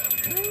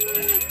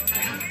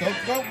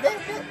 Go.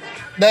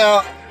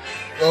 Now,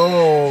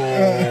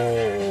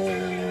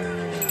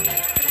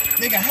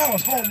 nigga, how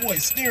is homeboy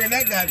steering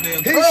that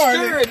goddamn car? He's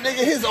steering,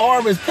 nigga. His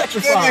arm is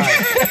petrified.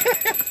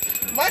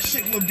 My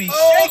shit would be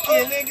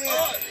shaking, nigga.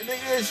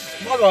 Nigga,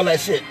 fuck all that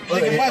shit.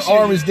 Nigga, my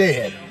arm is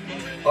dead.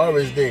 Arm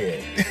is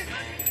dead.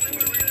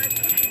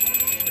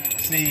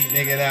 See,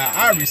 nigga, now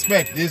I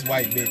respect this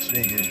white bitch,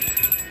 nigga.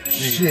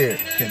 Shit.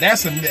 Cause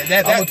that's some that.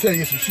 I'm gonna tell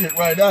you some shit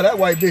right now. That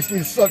white bitch need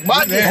to suck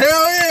my dick.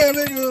 Hell yeah,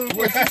 nigga.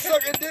 When she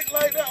sucking dick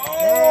like that,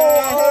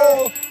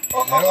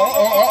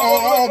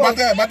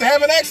 about to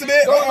have an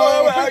accident.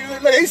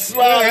 He's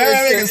smiling.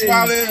 Yeah, nigga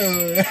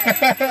smiling.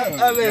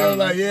 I was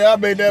like, yeah, I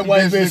made that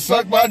white bitch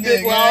suck my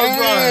dick while I was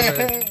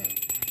driving.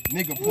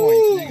 Nigga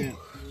points, nigga.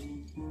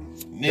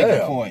 Nigga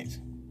Damn. points.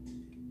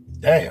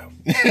 Damn.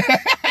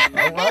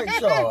 All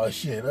right, y'all.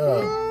 Shit.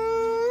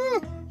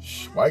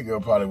 White girl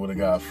probably would have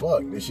got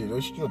fucked. This shit. That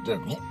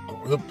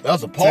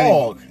was a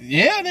pog.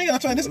 Yeah, nigga. I'm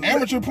telling you, this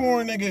amateur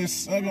porn, nigga.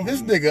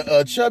 This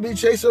nigga chubby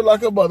chaser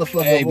like a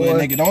motherfucker. Hey, boy.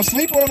 but nigga, don't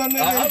sleep on him,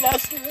 nigga.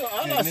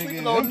 I'm not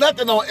sleeping on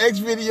nothing on X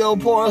video,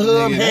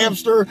 Pornhub,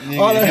 Hamster,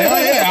 all that. Hell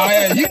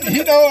yeah.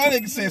 You know, I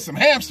nigga said some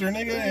hamster,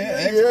 nigga.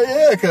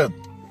 Yeah, cause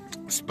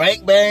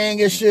spank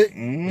bang and shit.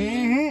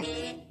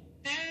 Mm-hmm.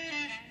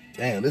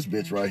 Damn, this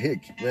bitch right here,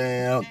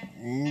 man.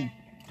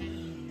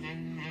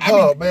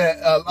 Man,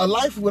 a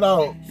life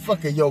without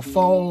fucking your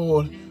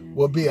phone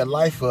would be a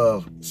life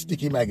of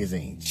sticky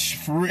magazines.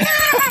 Hell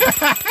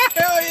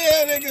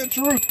yeah, nigga,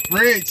 true.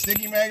 Fridge,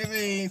 sticky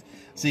magazines.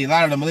 See, a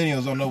lot of the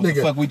millennials don't know what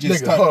the fuck we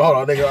just talked about. Hold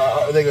on,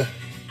 nigga.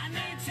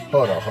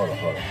 Hold on.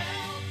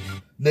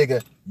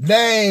 Nigga,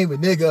 name,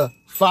 nigga,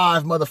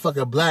 5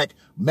 motherfucking black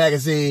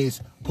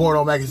magazines,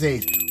 porno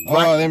magazines. Oh,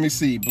 let me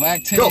see.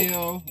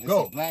 Blacktail.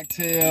 Go.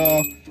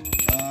 Blacktail.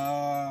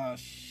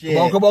 Shit.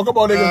 Come on,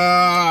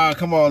 nigga.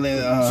 Come on,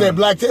 nigga. Said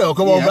Blacktail.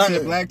 Come on, I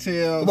said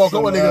Blacktail.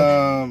 Come on,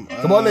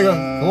 nigga. Come on,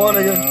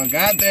 nigga.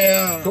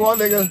 Goddamn. Come on,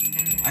 nigga.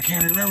 I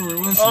can't remember. It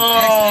was some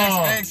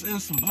XXX. It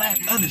was some black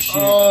other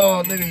shit.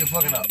 Oh, nigga, you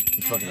fucking up.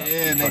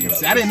 Yeah, nigga.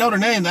 See, I didn't know their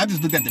names. I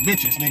just looked at the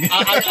bitches, nigga.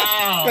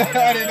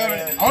 I didn't know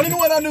that. Only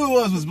one I knew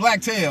was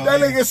Blacktail. That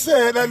nigga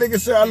said,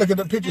 I look at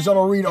the pictures, I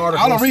don't read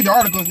articles. I don't read the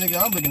articles,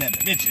 nigga. I'm looking at the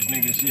bitches,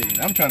 nigga. Shit.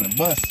 I'm trying to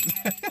bust.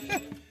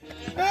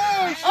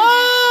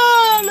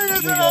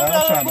 Nigga,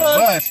 I'm trying to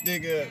bust,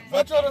 nigga.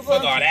 Fuck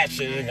all that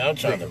shit, nigga. I'm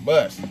trying to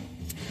bust.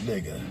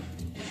 Nigga.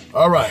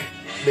 All right,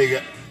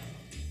 nigga.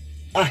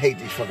 I hate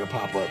these fucking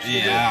pop-ups.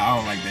 Yeah, nigga. I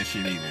don't like that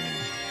shit either.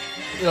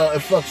 You know,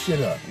 it fucks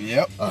shit up.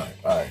 Yep. All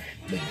right,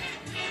 nigga.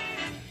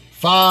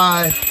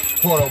 5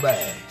 porno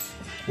bags.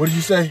 What did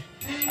you say?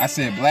 I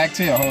said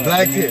Blacktail. Hold on.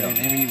 Blacktail. Let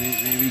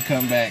me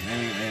come back.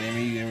 Let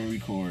me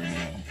record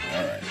now.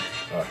 All right.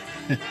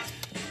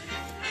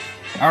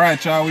 All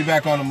right, y'all. We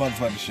back on the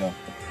motherfucking show.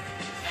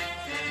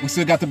 We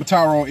still got the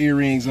Bataro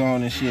earrings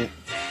on and shit.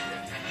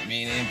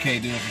 Me and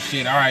MK doing some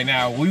shit. All right,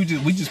 now we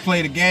just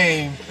played a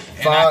game.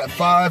 Five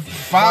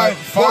black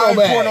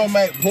porno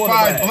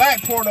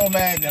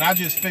mags, and I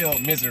just failed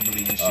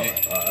miserably and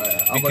shit.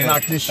 I'm gonna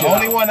knock this shit The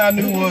only out. one I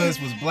knew was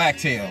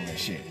Blacktail and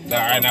shit. All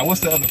right, now what's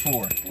the other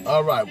 4?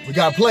 All right, we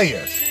got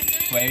players.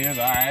 Players,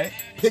 all right.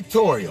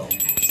 Pictorial.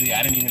 See,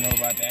 I didn't even know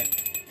about that.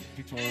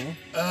 Pictorial.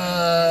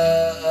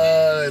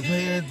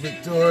 Players,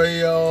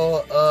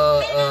 pictorial.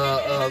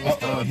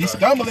 He's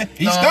stumbling.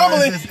 He's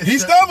stumbling.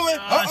 He's stumbling.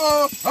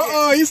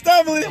 He's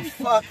stumbling.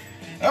 Fuck.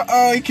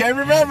 He can't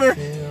remember.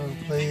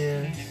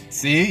 Players.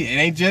 See, it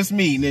ain't just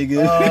me,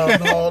 nigga.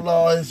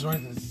 No, it's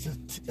right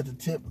at the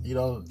tip. You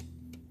know,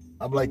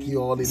 I'm like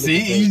you. All these.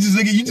 See, you just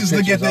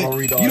look at the. I don't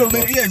read the You don't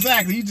articles. look. Yeah,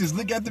 exactly. You just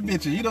look at the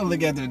picture. You don't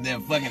look at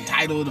the fucking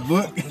title of the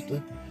book. What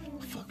the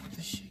fuck was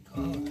this shit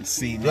called?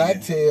 See, nigga.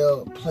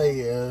 Blacktail,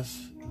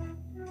 players,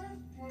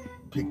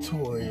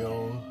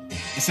 pictorial.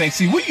 It's like,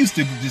 see, we used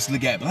to just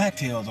look at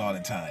Blacktails all the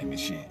time and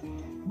shit.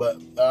 But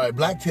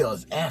Blacktail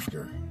is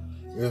after.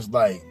 It was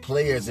like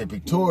players and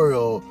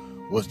pictorial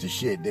was the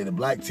shit. Then the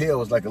Blacktail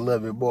was like a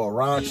little bit more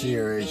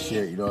raunchier and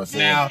shit. You know what I'm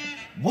saying? Now,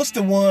 what's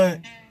the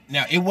one?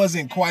 Now, it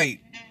wasn't quite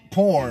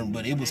porn,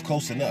 but it was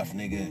close enough,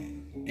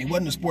 nigga. it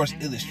wasn't the Sports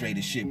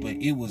Illustrated shit, but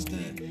it was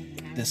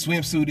the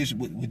swimsuit issue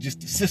with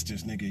just the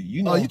sisters, nigga.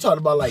 You know, you talking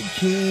about like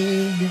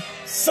King,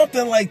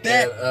 something like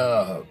that.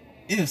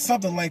 and, It was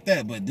something like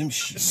that, but them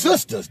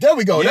sisters. There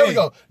we go. Yeah. There we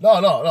go. No.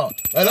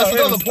 That's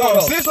another porno.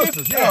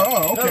 Sisters. Yeah.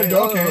 Oh, There we okay.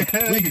 go. Okay.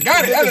 That nigga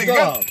got it. That nigga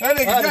got it. I had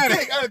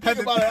to think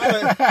about it.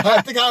 I had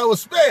to think how it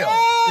was spelled.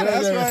 Oh,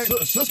 that's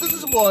right. Sisters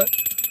is one.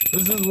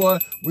 This is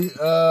one.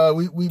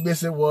 We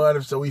missing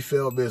one, so we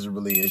feel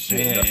miserably and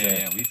shit.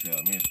 Yeah, we feel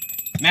miserably.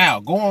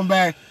 Now, going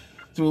back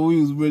to what we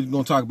was really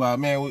gonna talk about,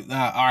 man. All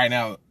right,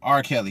 now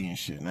R. Kelly and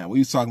shit. Now we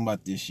was talking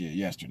about this shit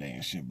yesterday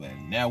and shit, but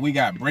now we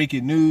got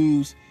breaking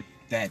news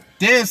that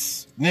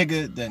this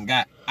nigga done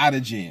got out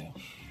of jail.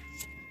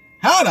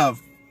 How the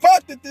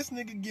fuck did this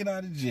nigga get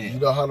out of jail? You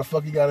know how the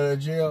fuck he got out of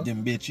jail?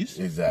 Them bitches.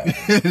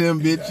 Exactly. Them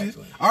bitches.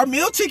 Exactly. Our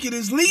meal ticket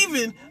is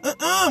leaving.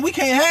 We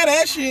can't have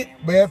that shit.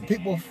 Man,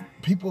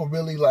 people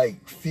really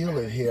like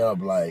feeling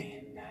him like.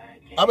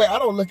 I mean, I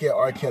don't look at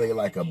R. Kelly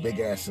like a big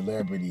ass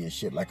celebrity and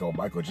shit, like on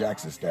Michael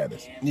Jackson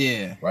status.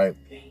 Yeah. Right?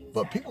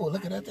 But people are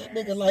looking at that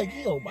nigga like,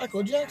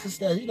 Michael Jackson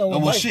status. You know, Well,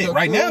 Mike shit,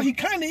 right now he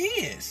kind of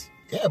is.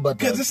 Yeah, but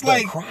because it's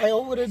like cry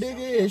over the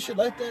nigga and shit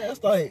like that.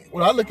 It's like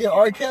when I look at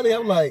R. Kelly,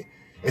 I'm like,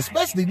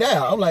 especially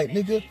now, I'm like,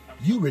 nigga,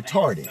 you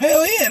retarded.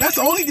 Hell yeah, that's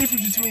the only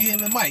difference between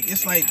him and Mike.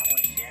 It's like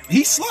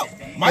he's slow.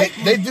 Mike,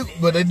 they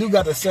do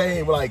got the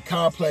same like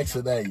complex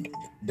of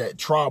that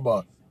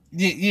trauma.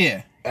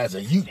 Yeah. As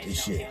a youth and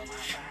shit.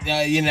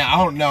 You know, I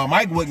don't know.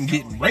 Mike wasn't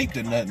getting raped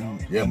or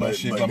nothing. Yeah, but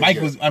Mike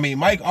was. I mean,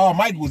 all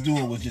Mike was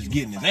doing was just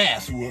getting his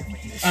ass whooped.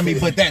 I mean,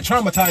 but that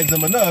traumatized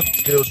him enough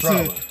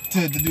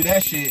to do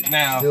that shit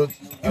now,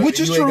 which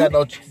is true. You ain't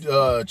got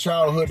no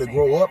childhood to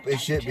grow up and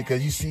shit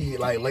because you see,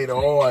 like later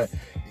on,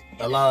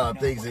 a lot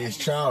of things in his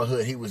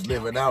childhood he was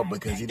living out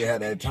because he didn't have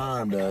that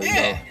time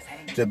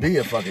to be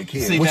a fucking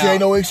kid. See, which now,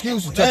 ain't no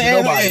excuse to touch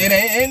nobody. It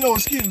ain't no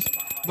excuse.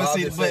 But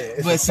see,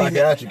 but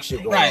psychiatric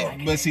shit going on.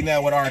 Right, but see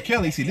now with R.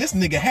 Kelly, this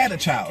nigga had a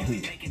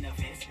childhood.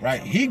 Right,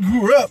 he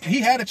grew up. He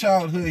had a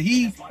childhood.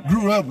 He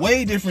grew up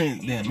way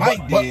different than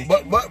Mike did.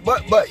 But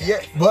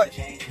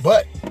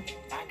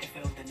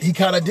he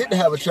kind of didn't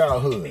have a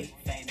childhood,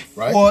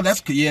 right? Well,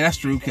 that's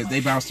true because they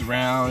bounced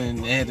around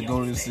and they had to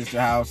go to the sister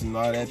house and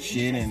all that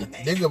shit. And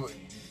nigga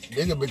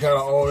been kind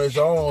of on his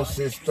own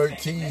since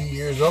 13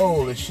 years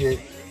old and shit.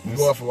 You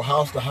going from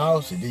house to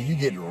house and then you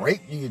get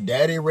raped. Your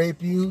daddy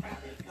rape you.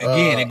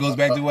 Again, it goes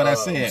back to what I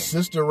said.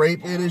 Sister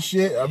raping and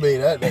shit. I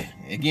mean,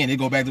 again, it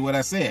goes back to what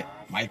I said.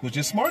 Mike was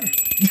just smarter.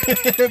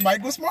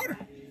 Mike was smarter.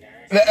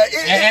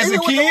 As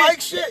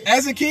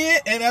a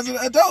kid and as an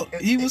adult,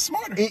 he was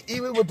smarter.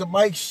 Even with the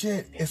Mike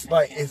shit, it's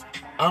like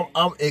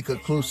I'm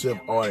inconclusive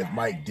on if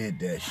Mike did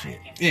that shit.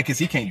 Yeah, because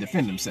he can't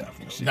defend himself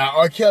and shit. Now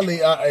R.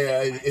 Kelly,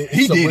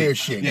 it's some weird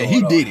shit. Yeah,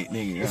 he did it,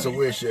 nigga. It's some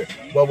weird shit.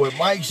 But with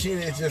Mike shit,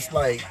 it's just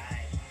like.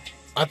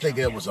 I think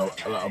it was a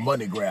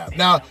money grab.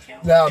 Now,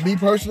 me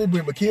personally,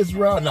 bring my kids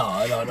around. No.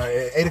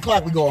 8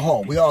 o'clock, we going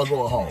home. We all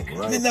going home,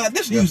 right? Now,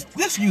 let's use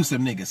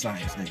some nigga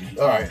science, nigga.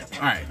 All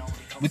right.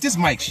 With this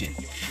Mike shit.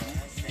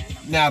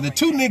 Now, the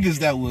two niggas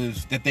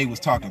that they was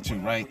talking to,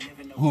 right,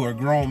 who are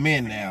grown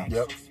men now.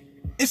 Yep.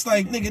 It's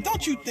like, nigga,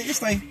 don't you think?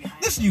 It's like,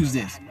 let's use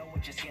this.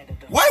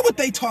 Why would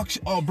they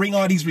bring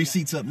all these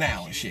receipts up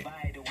now and shit?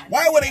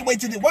 Why would they wait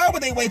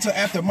till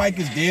after Mike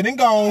is dead and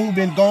gone, who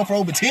been gone for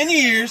over 10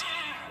 years?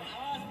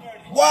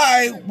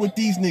 Why would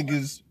these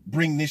niggas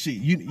bring this shit?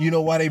 You know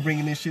why they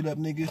bringing this shit up,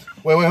 niggas?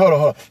 Wait, hold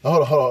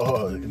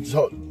on.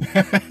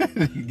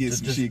 Just get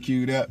some shit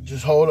queued up.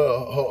 Just hold it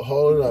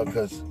up,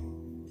 cause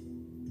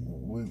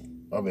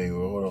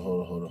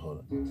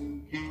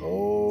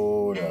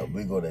hold up.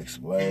 We gonna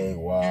explain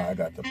why I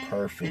got the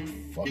perfect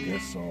fucking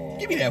song.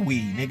 Give me that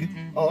weed,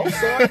 nigga. Oh, I'm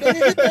sorry, nigga.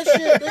 Get that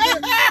shit,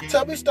 nigga.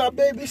 Tell me stop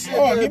babysitting.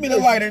 Oh, give me the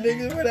lighter,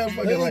 nigga. Where that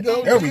fucking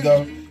lighter? There we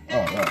go. Oh,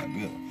 all right,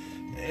 good.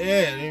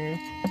 Yeah, nigga.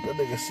 That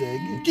nigga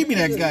said, give me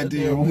that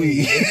goddamn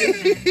weed.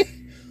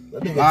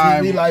 That nigga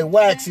treat me like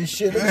wax and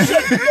shit.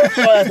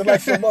 Nigga,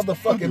 like some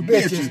motherfucking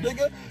bitches,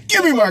 nigga.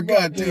 Give me my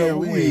goddamn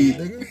weed,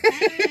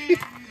 nigga.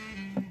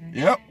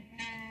 Yep.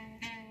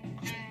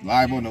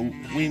 Live on the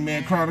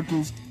Wingman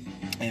Chronicles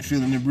and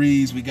Feeling the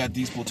Breeze. We got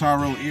these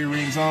Potaro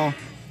earrings on.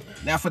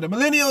 Now, for the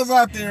millennials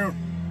out there,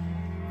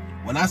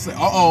 when I say,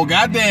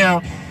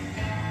 goddamn.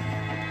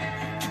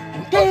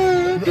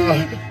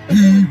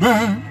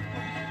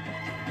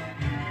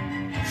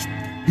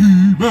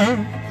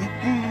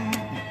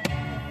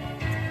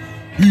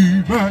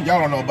 Y'all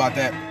don't know about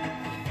that.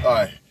 All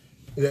right.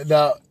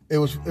 Now, it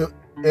was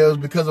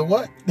because of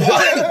what?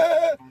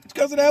 It's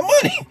because of that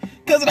money.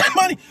 Because of that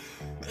money.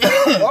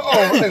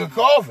 Nigga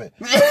coughing.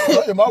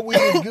 My weed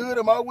is good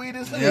and my weed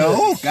is good.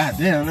 Yo,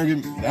 goddamn,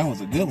 nigga, that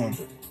was a good one.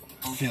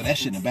 I feel that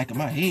shit in the back of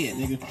my head,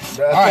 nigga.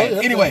 All right,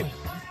 anyway.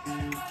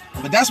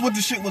 But that's what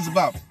the shit was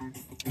about.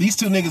 These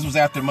two niggas was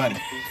after money.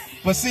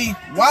 But see,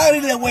 why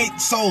did they wait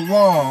so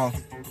long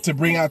to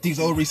bring out these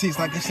old receipts?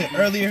 Like I said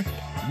earlier,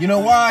 you know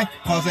why?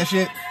 Pause that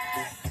shit.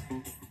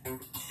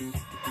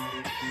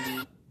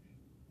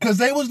 Because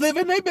they was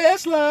living their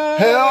best life.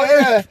 Hell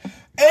yeah.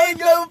 Ain't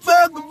never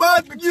felt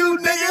about you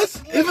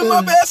niggas living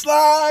my best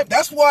life.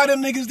 That's why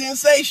them niggas didn't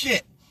say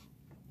shit.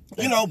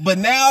 You know, but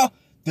now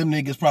them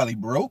niggas probably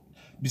broke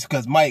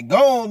because Mike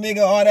gone,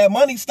 nigga, all that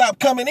money stopped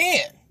coming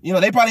in. You know,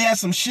 they probably had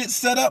some shit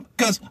set up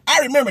because I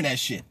remember that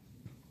shit.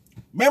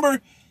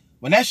 Remember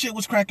when that shit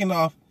was cracking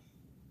off,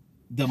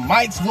 the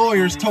Mike's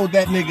lawyers told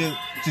that nigga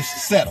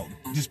just settle.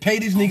 Just pay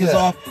these niggas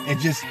off and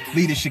just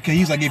leave this shit. Cause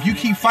he's like, if you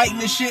keep fighting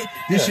this shit,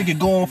 this shit could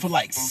go on for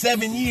like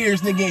 7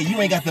 years, nigga, and you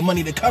ain't got the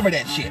money to cover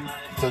that shit.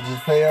 So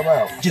just pay him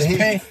out.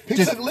 He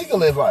took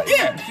legal advice.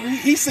 Yeah.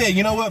 He said,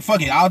 you know what,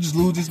 fuck it, I'll just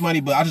lose this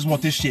money, but I just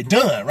want this shit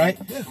done, right?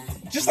 Yeah.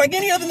 Just like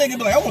any other nigga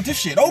be like, I want this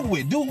shit over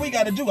with. Do what we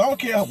gotta do. I don't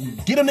care.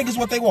 Get them niggas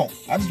what they want.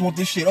 I just want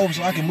this shit over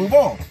so I can move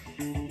on.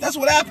 That's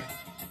what happened.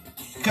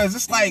 Cause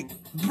it's like,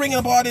 bringing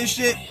up all this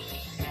shit,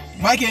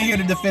 Mike ain't here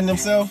to defend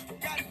himself.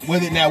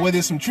 Whether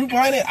there's some truth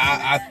behind it,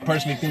 I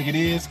personally think it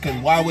is. Cause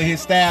why would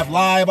his staff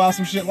lie about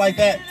some shit like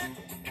that?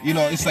 You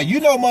know, it's like, you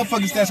know,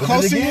 motherfuckers that's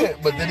close to you.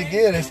 But then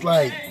again, it's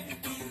like,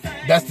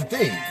 that's the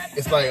thing.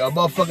 It's like a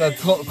motherfucker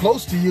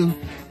close to you,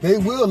 they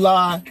will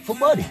lie for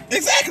money.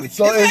 Exactly.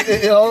 So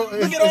exactly.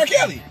 Look at R.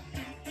 Kelly.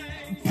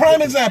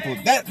 Prime example.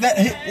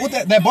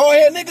 That bald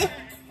head nigga.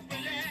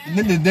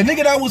 The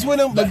nigga that was with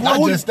him,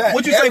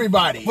 what you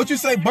everybody. Say? What you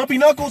say? Bumpy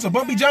Knuckles or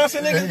Bumpy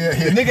Johnson, nigga?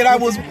 Yeah. The nigga that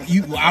was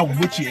I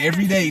with you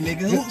every day,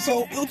 nigga.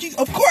 So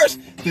of course,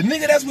 the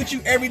nigga that's with you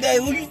every day,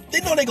 they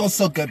know they gonna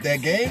suck up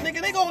that game,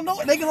 nigga. They gonna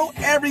know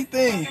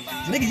everything.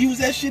 The nigga use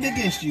that shit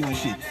against you and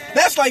shit.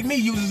 That's like me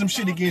using some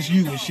shit against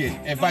you and shit,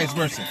 and vice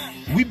versa.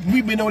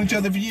 We've been knowing each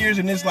other for years,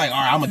 and it's like, all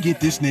right, I'm gonna get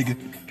this nigga.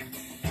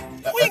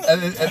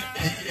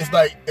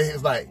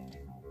 It's like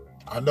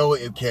I know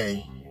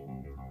MK.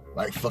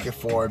 Like fucking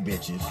foreign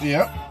bitches.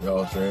 Yeah. You know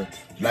what I'm saying?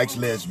 Likes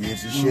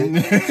lesbians and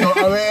shit. So,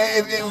 I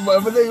mean, if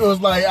a nigga was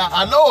like,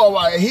 I know him,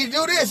 like, he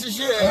do this and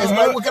shit. It's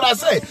like, what can I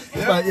say? It's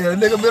like, yeah,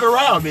 nigga been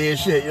around me and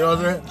shit. You know what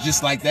I'm saying?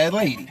 Just like that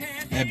lady.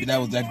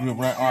 That group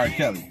around R.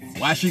 Kelly.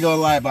 Why she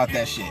gonna lie about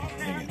that shit?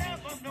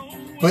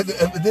 But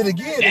then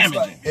again,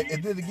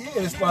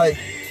 it's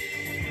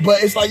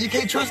like you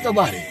can't trust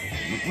nobody.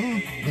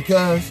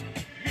 Because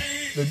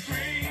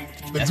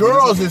the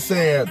girls is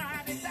saying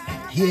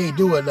he ain't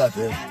doing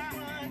nothing.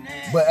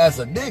 But as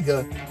a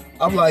nigga,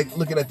 I'm like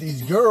looking at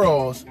these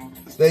girls,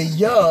 they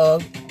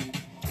young,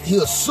 he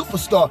a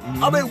superstar.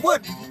 I mean,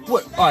 what,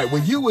 all right,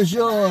 when you was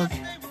young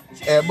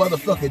and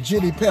motherfucking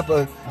Jenny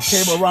Pepper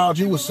came around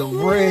you with some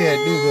bread,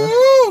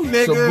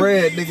 nigga. Some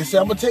bread, nigga. Say,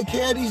 I'm gonna take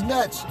care of these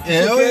nuts.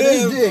 Hell yeah.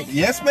 This dick.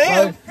 Yes,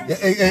 ma'am.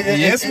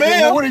 Yes,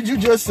 ma'am. What did you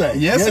just say?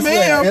 Yes,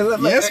 ma'am.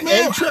 Yes,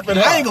 ma'am. Tripping,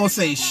 I ain't gonna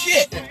say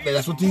shit. Man,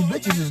 that's what these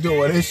bitches is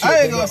doing. This shit,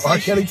 I ain't gonna say R.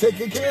 Kelly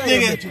taking care of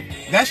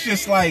nigga, that's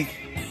just like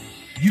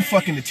you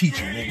fucking the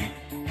teacher, nigga.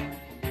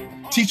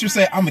 Teacher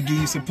say, I'm gonna give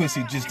you some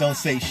pussy, just don't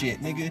say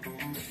shit, nigga.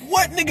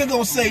 What nigga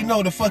gonna say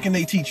no to fucking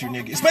they teacher,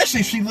 nigga?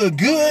 Especially if she look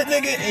good,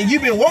 nigga, and you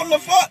been wanting to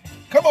fuck?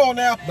 Come on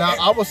now. Now,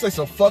 I would say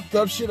some fucked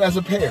up shit as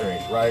a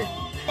parent, right?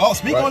 Oh,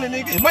 speak on it,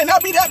 nigga. It might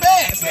not be that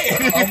bad. Say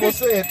it. I'm gonna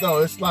say it,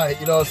 though. It's like,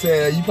 you know what I'm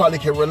saying? You probably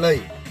can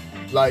relate.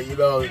 Like, you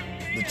know,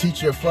 the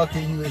teacher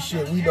fucking you and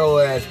shit. We know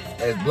as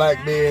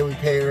black men, we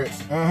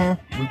parents,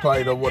 we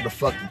probably don't want to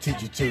fuck the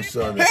teacher too,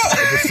 son.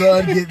 If the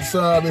son getting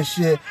some and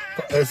shit,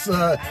 and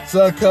son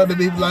come to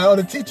me like, oh,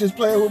 the teacher's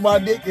playing with my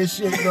dick and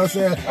shit, you know what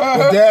I'm saying?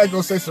 The dad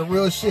gonna say some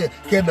real shit.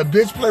 Can the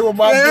bitch play with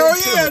my dick? Hell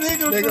yeah,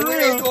 nigga, we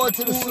ain't going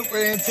to the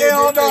superintendent.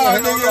 Hell no,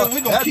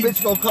 nigga. That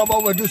bitch gonna come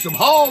over and do some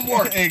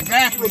homework.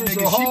 Exactly,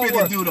 nigga. She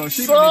been to do those.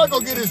 Son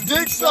gonna get his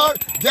dick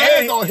sucked,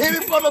 dad gonna hit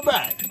him from the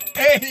back.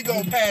 And he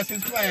gonna pass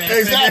his class.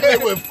 Exactly,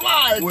 with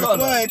flying colors.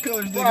 Flying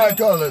colors, nigga. Flying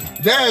colors.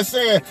 Dad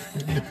saying,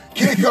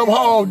 kid come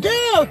home.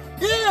 Damn,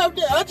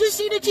 I just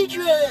see the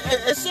teacher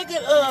at second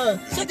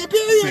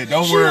period. Said,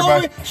 don't worry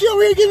about it. She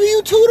already giving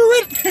you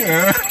tutoring.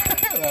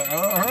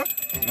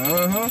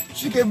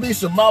 She give me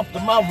some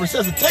mouth-to-mouth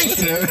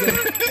resuscitation.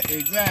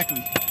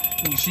 Exactly.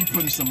 She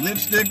putting some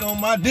lipstick on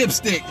my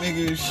dipstick,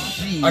 nigga.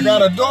 She. I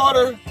got a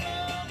daughter.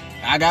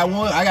 I got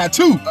one. I got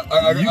two. Know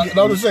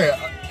what I'm saying?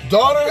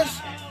 Daughters,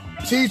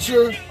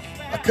 teacher,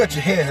 I cut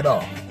your head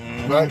off.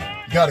 Right?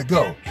 Gotta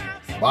go.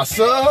 My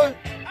son,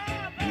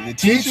 the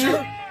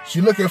teacher,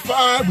 she looking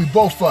fine. We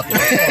both fucking. I'm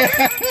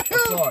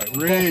sorry.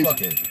 We both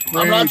fucking.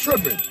 I'm not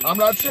tripping.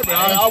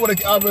 I would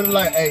have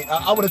like, hey,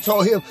 I would have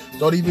told him,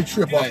 don't even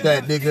trip off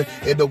that, nigga.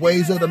 In the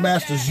ways of the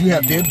masters, you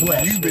have been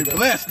blessed. You've been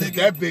blessed, nigga.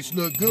 That bitch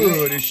look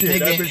good and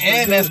shit. Nigga, that bitch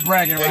and that's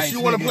bragging rights. If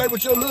you want to play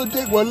with your little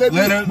dick, well, let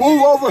me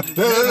move over. Let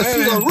us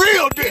see a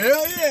real dick.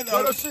 Hell yeah, no.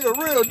 Let us see a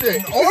real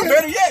dick. Or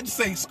better yet,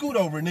 say scoot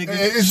over, nigga.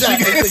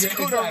 Exactly.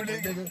 Scoot over,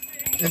 nigga.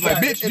 It's like,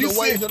 bitch, in you the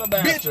ways sit, of the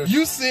master. bitch,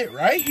 you sit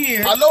right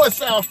here. I know it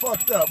sounds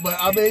fucked up, but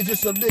I mean, it's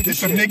just some nigga It's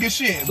shit. some nigga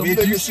shit, Some bitch.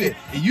 nigga You shit. sit,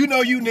 and you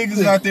know you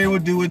niggas out there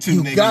would do it too,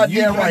 You nigga.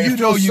 goddamn right. You If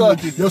know you would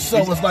do. your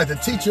son was like the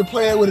teacher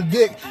playing with a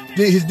dick,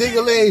 his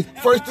ding-a-ling,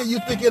 first thing you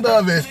thinking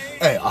of is,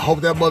 hey, I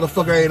hope that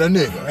motherfucker ain't a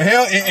nigga.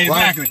 Hell,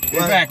 exactly, Right?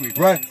 exactly.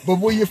 Right. But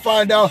when you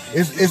find out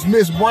it's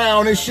Miss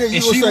Brown and shit,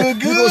 you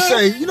gonna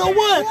say, you know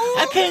what?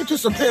 I came to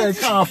some parent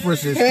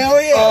conferences.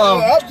 Hell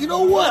yeah. You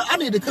know what? I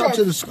need to come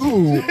to the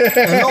school and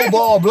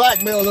lowball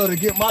blackmail her to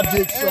get my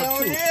dick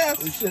sucked too.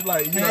 Yes. And shit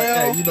like,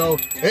 hey,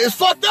 it's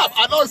fucked up.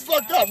 I know it's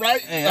fucked up,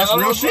 right? Hey, that's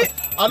real shit.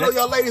 I know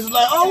y'all ladies are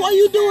like, oh, why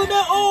you doing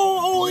that?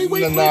 Oh, he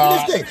waiting for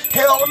this thing.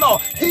 Hell no.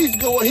 He's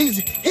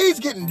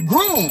getting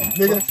groomed,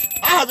 nigga.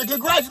 I have to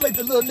congratulate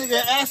the little nigga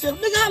and ask him,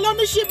 nigga, how long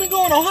this shit been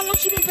going on? How long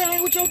she been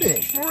playing with your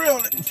dick? For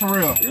real.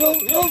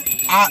 You know?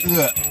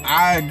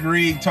 I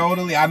agree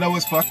totally. I know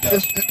it's fucked up.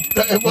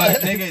 But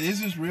nigga,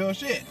 this is real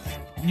shit.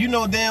 You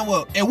know damn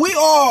well. And we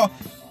all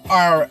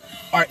are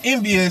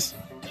envious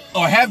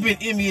or have been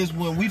envious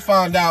when we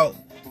found out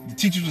the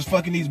teachers was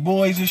fucking these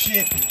boys and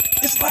shit.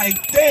 It's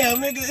like, damn,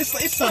 nigga,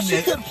 it's something.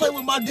 She couldn't play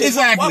with my dick.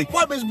 Exactly.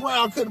 Why Miss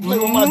Brown couldn't play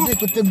with my dick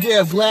with them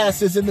damn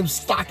glasses and them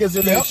stockings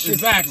and that shit?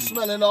 Exactly.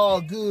 Smelling all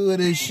good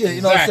and shit.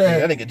 You know what I'm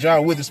saying? That nigga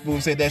John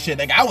Witherspoon said that shit.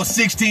 Nigga, I was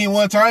 16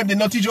 one time, didn't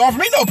no teacher offer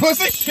me no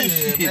pussy.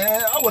 Shit,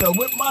 man. I would have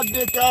whipped my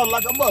dick out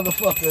like a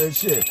motherfucker and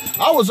shit.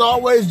 I was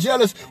always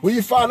jealous when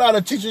you found out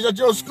the teachers at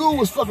your school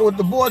was fucking with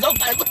the boys. I was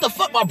like, what the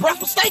fuck? My breath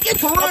was stinking?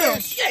 For real?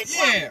 Shit.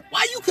 Yeah.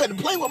 Why you couldn't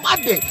play with my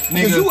dick?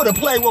 Because you would have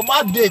played with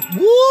my dick.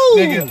 Woo!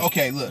 Nigga,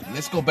 okay, look,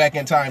 let's go back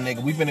in time,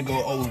 nigga. We've been to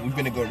go old, we've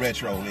been to go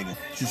retro, nigga.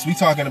 Since we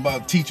talking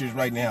about teachers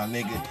right now,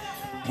 nigga.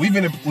 We've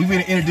been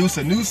to introduce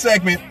a new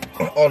segment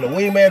on the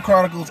Wingman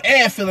Chronicles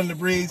and Filling the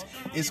Breeze.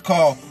 It's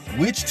called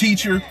Which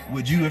Teacher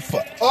Would You Have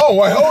Fucked? Oh,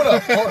 wait, hold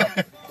up.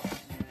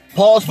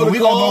 Pause for the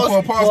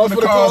cause. Pause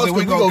for the cause, and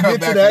we're gonna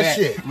get to that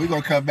shit. We're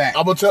gonna come back.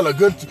 I'm gonna tell a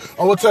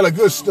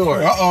good story.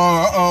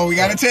 We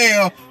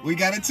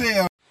gotta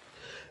tell.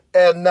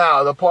 And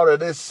now the part of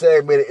this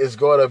segment is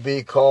gonna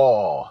be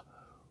called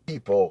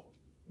People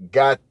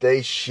Got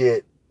They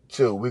Shit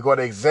Too. We're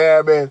gonna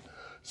examine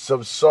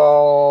some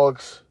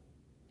songs.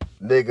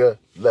 Nigga,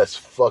 let's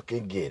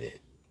fucking get it.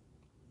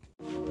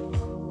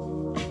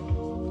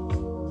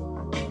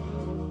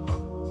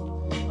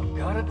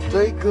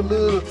 Take a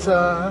little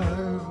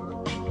time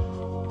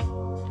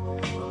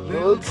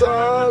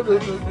to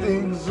think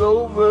things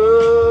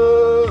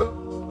over.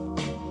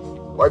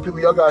 White people,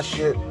 y'all got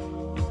shit.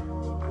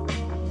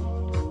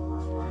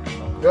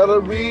 Gotta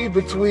read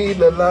between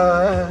the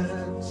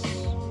lines.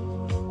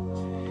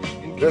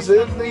 Does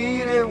it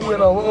need it when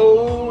I'm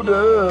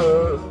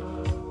older?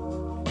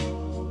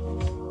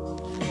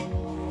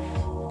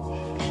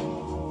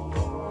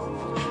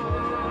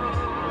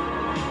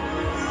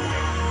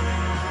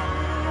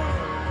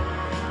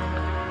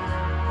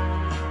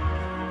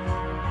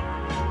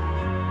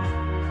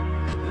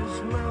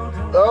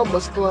 I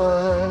must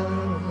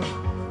climb.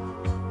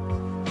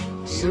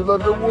 Seems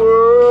like the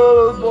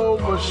world is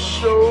on my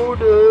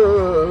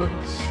shoulders.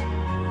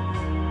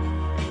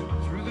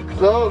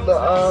 Thought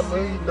that I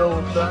made no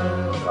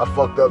time. I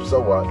fucked up so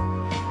what?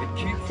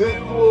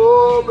 It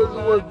warm is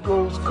what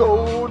goes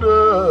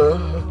colder.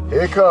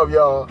 Here it come,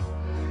 y'all.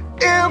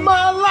 In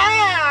my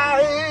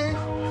life,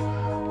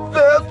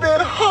 there's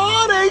been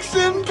heartaches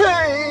and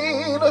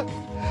pain.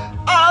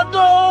 I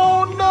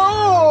don't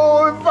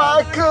know if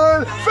I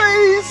could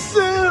face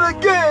it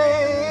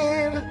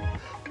again.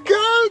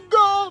 Can't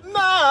go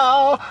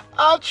now.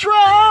 I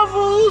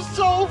traveled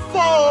so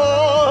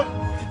far.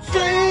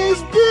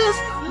 Face this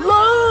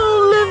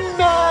lonely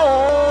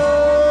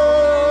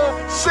night.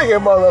 Sing it,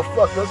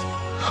 motherfuckers.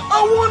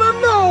 I wanna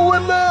know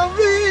what love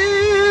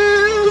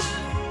is.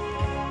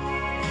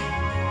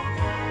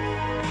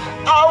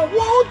 I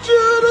want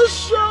you to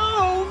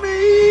show me.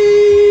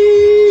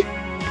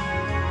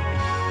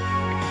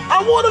 I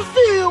want to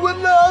feel what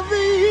love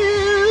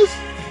is.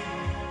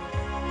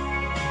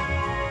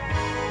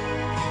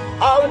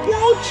 I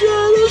want you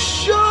to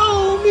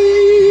show me.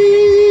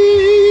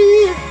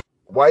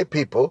 White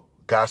people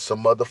got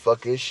some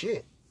motherfucking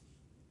shit.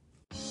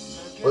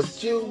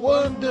 But you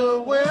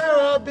wonder where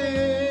I've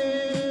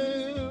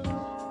been.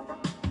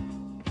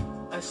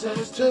 I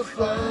searched to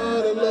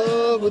find a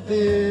love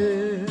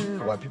within.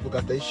 White people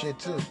got their shit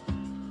too.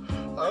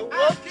 I'm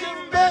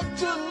walking back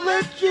to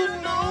let you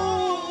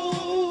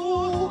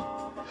know.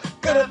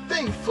 Got a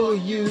thing for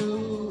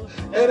you,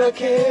 and I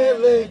can't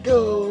let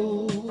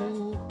go.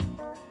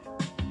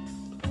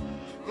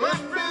 My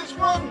friends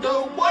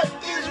wonder what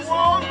is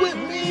wrong with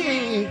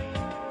me.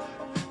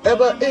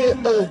 Am I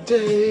in a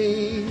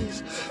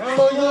daze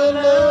for your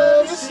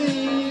love to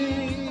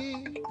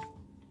see?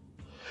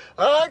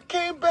 I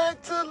came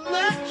back to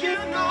let you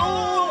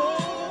know.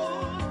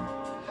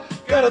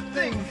 Got a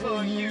thing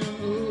for you,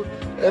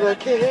 and I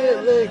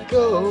can't let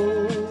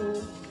go.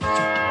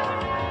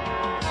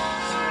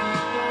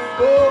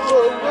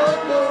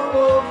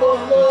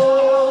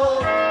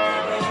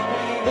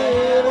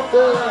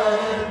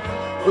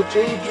 What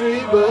you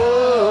dream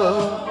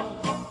of?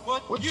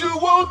 What what you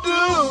won't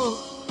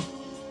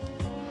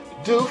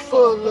do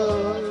for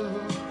love.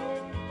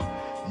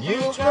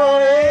 You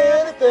try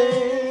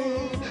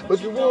anything,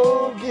 but you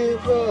won't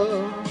give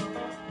up.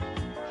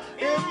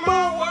 In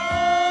my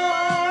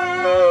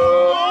world,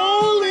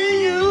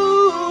 only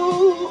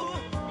you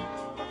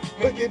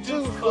make it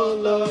do for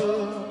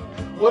love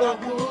what I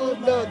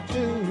could not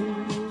do.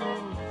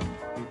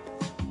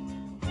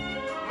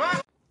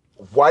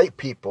 White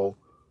people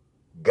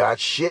got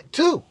shit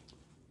too.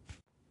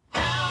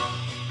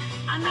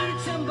 I need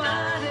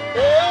somebody,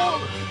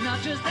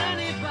 not just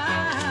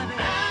anybody.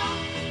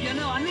 You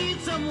know I need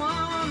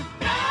someone.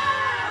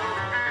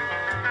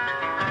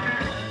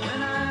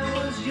 When I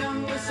was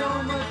younger,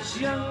 so much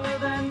younger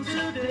than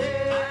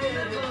today,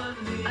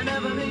 I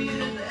never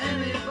needed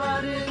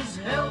anybody's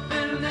help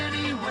in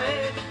any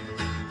way.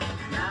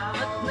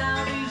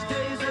 Now these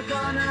days are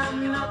gone,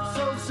 I'm not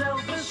so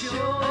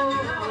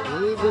self-assured.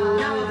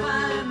 Now I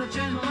find a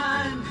change my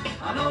mind,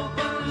 I'll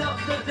open up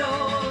the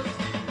doors.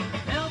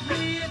 Help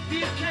me if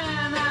you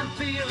can, I'm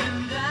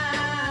feeling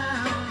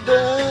down.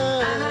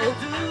 And I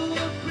do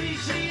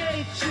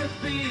appreciate you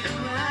being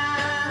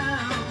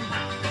around.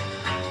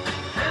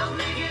 Help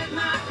me get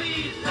my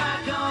feet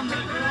back on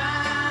the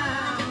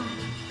ground.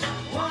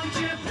 Won't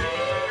you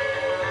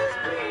please,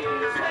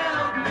 please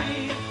help me?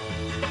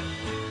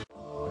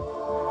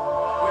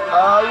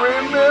 I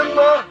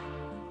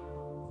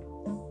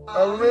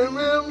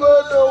remember,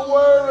 don't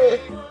worry.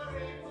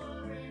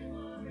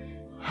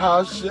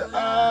 How should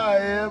I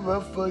ever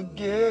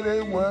forget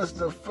it was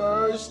the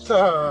first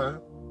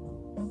time,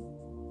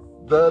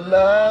 the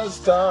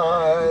last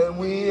time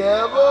we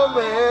ever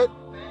met.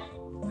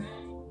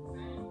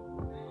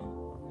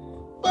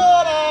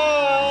 But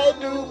I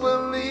do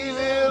believe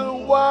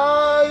in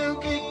why you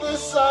keep the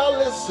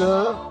silence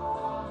up.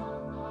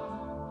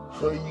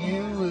 For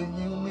you and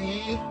you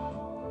me,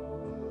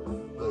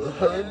 the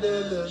hurt and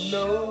the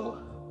no,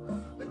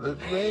 the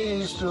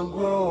pain still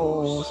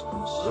grows.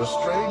 A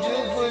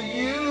stranger for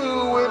you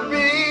and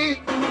me.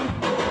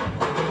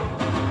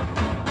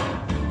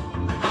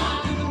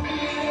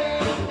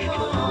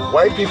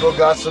 White people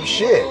got some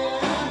shit.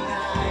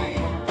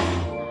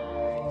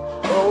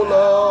 Oh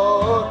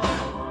Lord,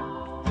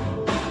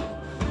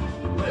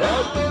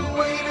 I've been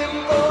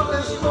waiting for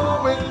this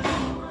moment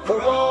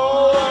for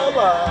all my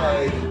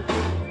life.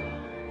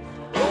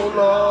 Oh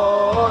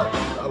Lord,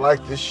 I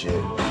like this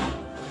shit.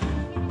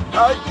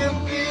 I can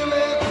feel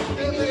it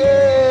in the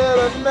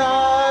air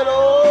tonight.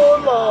 Oh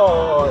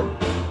Lord,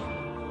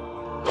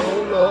 oh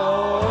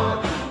Lord,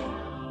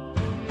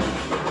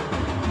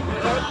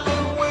 I've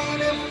been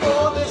waiting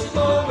for this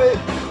moment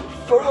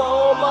for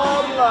all my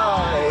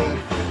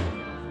life.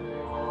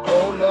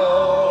 Oh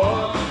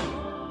Lord,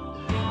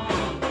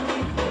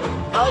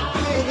 I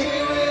can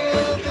hear it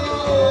in the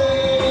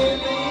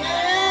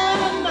air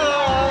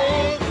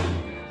tonight.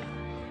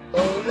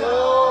 Oh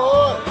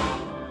Lord,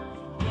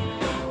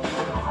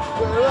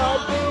 well,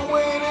 I've been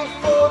waiting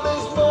for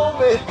this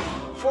moment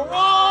for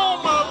all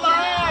my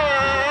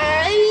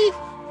life.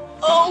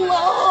 Oh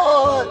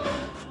Lord,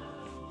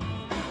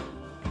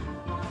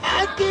 I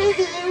can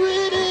hear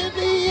it in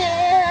the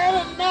air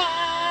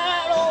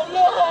tonight. Oh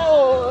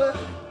Lord,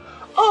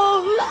 oh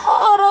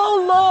Lord, oh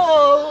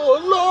Lord, oh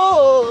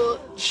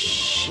Lord.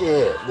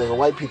 Shit, nigga,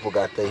 white people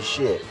got their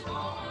shit.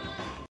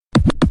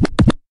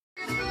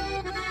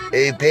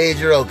 Hey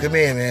Pedro, come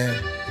here,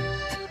 man.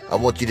 I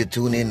want you to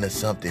tune in to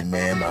something,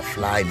 man. My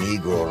fly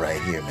Negro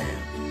right here, man.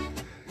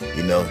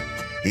 You know,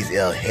 he's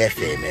El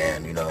Jefe,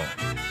 man, you know.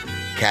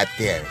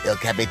 Captain, El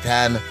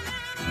Capitan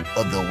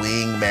of the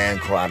Wingman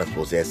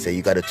Chronicles. That say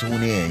you got to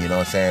tune in, you know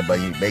what I'm saying? But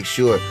you make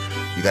sure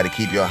you got to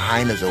keep your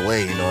hyenas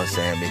away, you know what I'm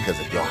saying? Because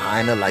if your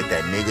hyena like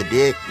that nigga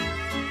dick,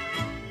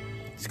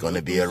 it's going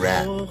to be a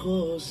wrap.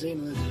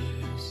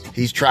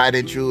 He's tried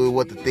and true with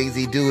what the things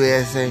he do,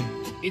 say.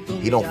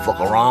 He don't fuck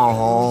around,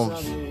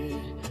 Holmes.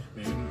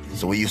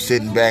 So when you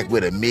sitting back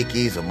with a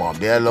Mickey's, a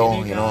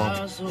Modelo, you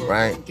know,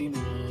 right? You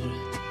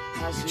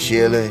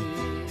chilling,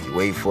 you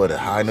wait for the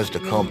highness to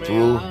come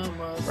through,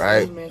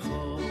 right?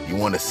 You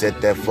want to set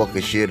that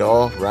fucking shit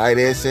off, right,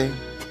 Ese?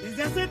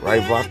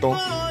 Right, Vato?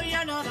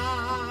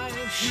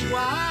 Shit.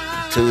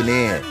 Tune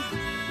in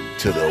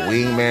to the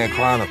Wingman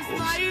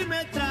Chronicles,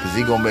 because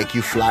he gonna make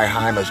you fly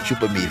highness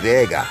chupa mi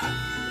vega,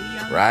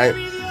 right?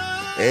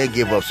 And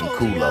give up some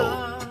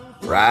culo,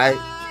 right?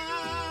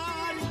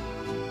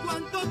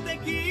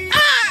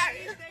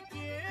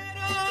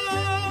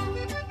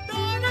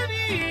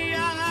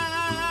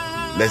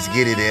 Let's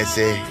get it,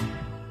 Ese.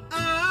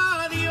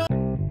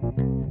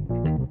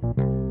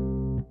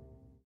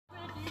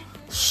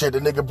 Shit, the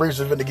nigga Breeze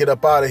was finna get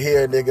up out of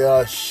here,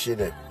 nigga. Oh,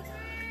 shit.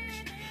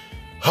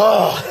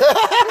 Oh.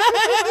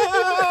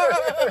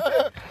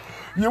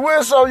 You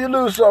win some, you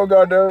lose some,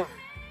 goddamn.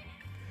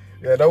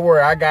 Yeah, don't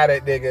worry. I got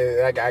it,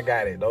 nigga. I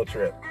got it. Don't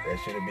trip. That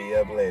shit'll be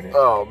up later.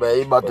 Oh, man,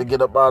 he about to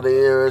get up out of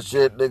here and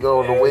shit, nigga,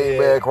 on the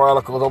Wingman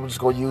Chronicles. I'm just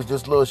gonna use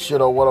this little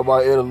shit on one of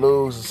my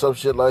interludes and some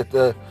shit like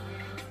that.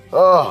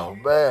 Oh,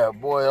 man,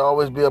 boy, it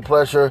always be a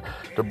pleasure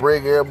to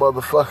bring in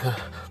motherfucker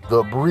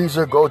The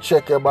Breezer. Go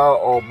check him out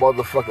on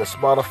motherfucking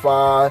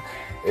Spotify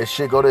and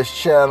shit. Go to his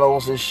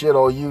channels and shit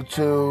on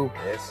YouTube.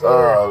 Yes,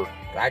 sir.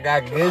 I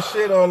got good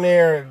shit on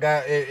there.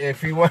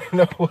 If you want to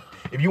know,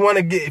 if you want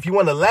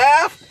to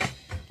laugh,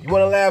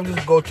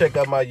 just go check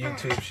out my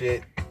YouTube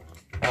shit.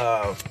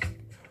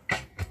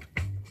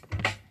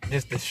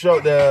 Just the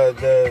show,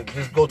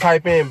 just go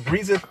type in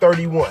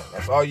Breezer31.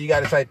 That's all you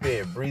gotta type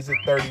in,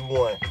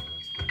 Breezer31,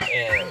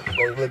 and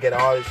go look at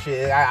all this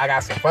shit. I got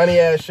some funny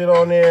ass shit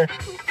on there,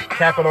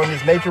 capping on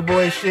this Nature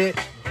Boy shit.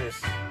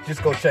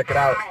 Just go check it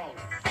out.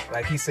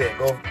 Like he said,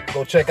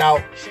 go check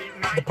out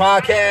the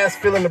podcast,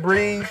 Feeling the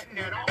Breeze,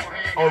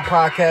 on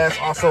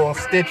podcast, also on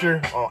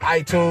Stitcher, on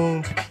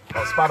iTunes,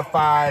 on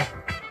Spotify,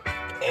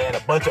 and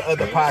a bunch of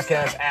other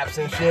podcast apps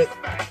and shit.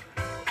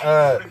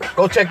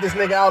 Go check this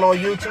nigga out on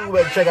YouTube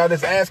and check out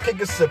this ass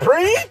kicker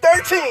Supreme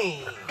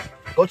 13.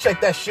 Go check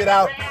that shit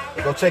out.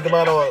 And go check him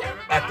out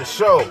at the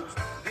show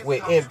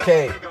with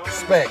MK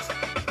Specs.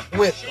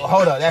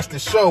 That's the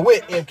show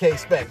with MK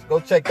Specs. Go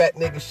check that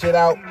nigga shit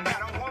out.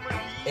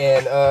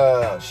 And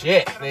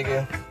shit,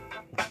 nigga.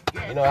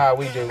 You know how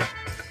we do.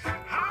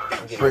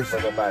 Get the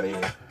fuck up out of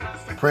here.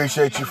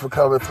 Appreciate you for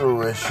coming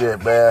through and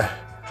shit, man.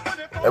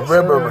 And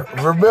remember,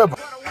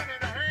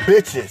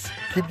 bitches,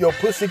 keep your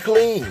pussy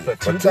clean for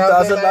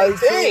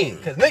 2019.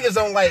 Because niggas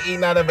don't like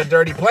eating out of a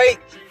dirty plate.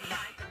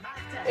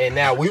 And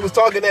now, we was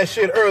talking that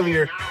shit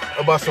earlier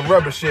about some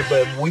rubber shit,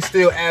 but we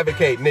still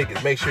advocate,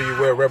 niggas, make sure you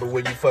wear rubber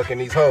when you fucking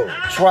these hoes.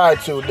 Try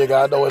to,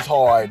 nigga. I know it's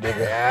hard, nigga.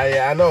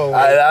 Yeah, I know.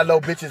 I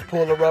know bitches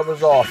pull the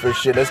rubbers off and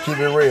shit. Let's keep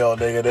it real,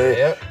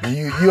 nigga.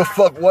 You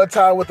fuck one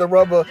time with the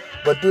rubber,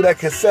 but through that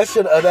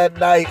concession of that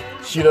night,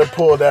 she done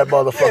pulled that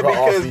motherfucker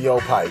off of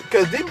your pipe.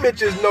 Because these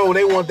bitches know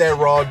they want that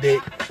raw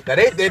dick. Now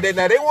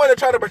they want to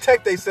try to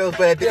protect themselves,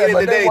 but at the end of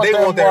the day, they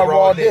want that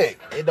raw dick.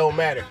 It don't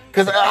matter.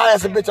 Because I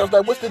asked a bitch, I was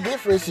like, what's the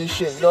difference in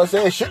shit? You know what I'm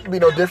saying? It shouldn't be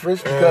no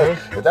difference because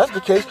if that's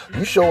the case,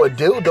 you showing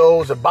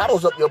dildos and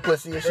bottles up your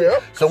pussy and shit.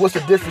 Yep. So what's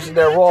the difference in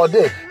that raw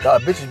dick? Nah,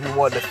 bitches be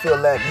wanting to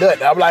feel that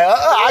nut. I'm like,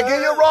 I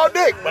give you raw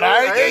dick, but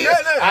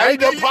I ain't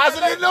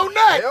depositing no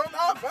nut.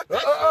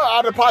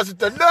 I deposit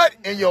the nut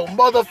in your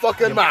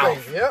motherfucking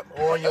mouth. Yep,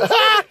 or on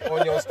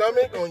your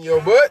stomach, on your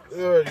butt,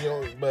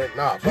 but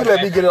nah. You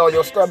let me get it on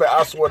your stomach,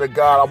 I swear to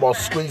God, I'm gonna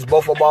squeeze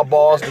both of my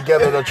balls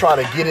together to try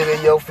to get it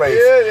in your face.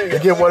 To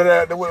get one of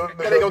that.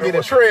 They gonna get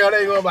a trail.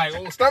 They gonna be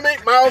like,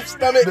 stomach, mouth,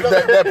 stomach.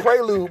 That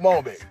prelude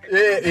moment.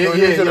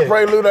 The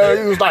prelude,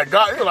 he was like,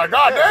 God,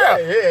 damn.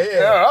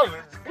 Yeah.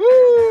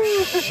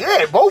 Woo,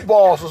 shit, both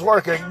balls was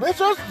working. Bitch,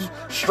 that's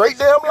straight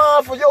damn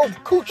line for your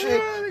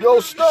coochie,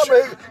 your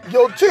stomach,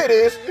 your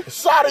titties,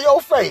 side of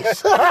your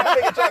face. That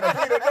nigga trying to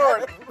Peter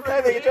North.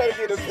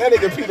 That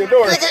nigga Peter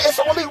North. Nigga, it's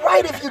only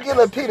right if you get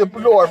a Peter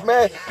North,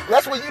 man.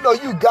 That's when you know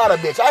you got a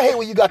bitch. I hate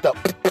when you got the...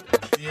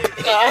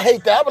 I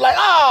hate that. I be like,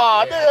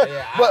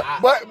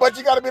 but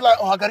you gotta be like,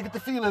 I gotta get the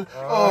feeling.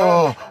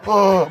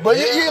 But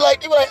you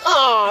like,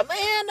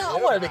 man, no, I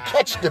wanted to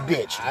catch the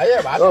bitch.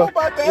 I know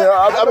about that. Yeah,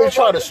 I been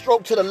trying to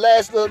stroke to the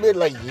last little bit,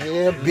 like,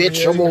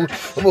 bitch, I'm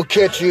gonna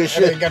catch you and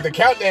shit. And got the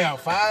countdown,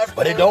 5.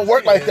 But it don't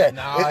work like that.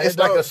 It's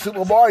like a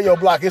Super Mario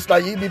block. It's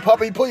like you be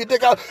pumping, you pull your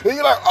dick out, and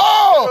you're like,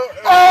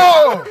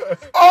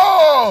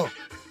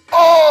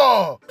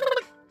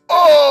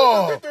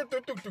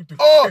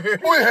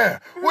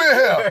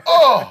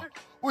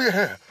 we're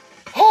here.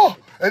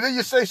 And then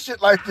you say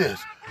shit like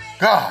this.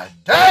 God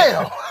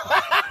damn.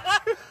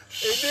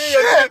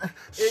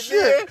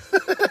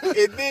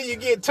 And then you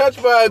get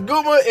touched by a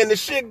goober and the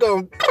shit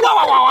go.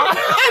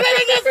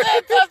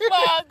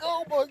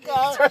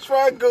 Touched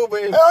by a goober.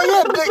 Hell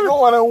yeah, dick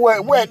going in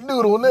wet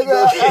noodle,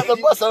 nigga. After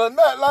busting a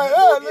nut like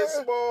that,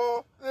 nigga.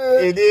 Small.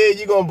 And then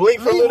you gonna blink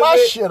for a little bit. Leave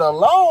my shit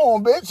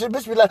alone, bitch. And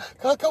bitch be like,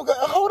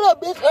 hold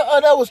up, bitch.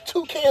 That was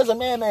 2 cans of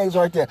mayonnaise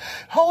right there.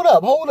 Hold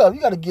up.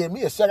 You gotta give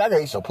me a sec. I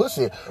gotta eat some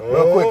pussy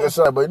real quick or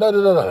something. But no.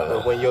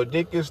 But when your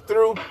dick is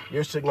through,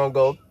 your shit gonna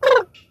go.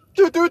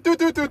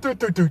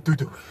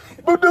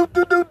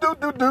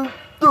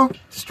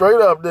 Straight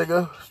up,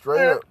 nigga.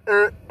 Straight up.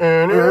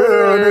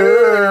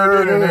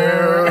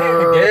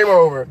 Game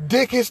over.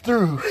 Dick is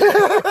through.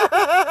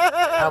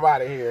 I'm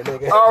out of here,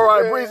 nigga. All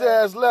right, Breezy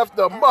has left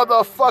the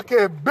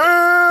motherfucking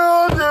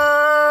building.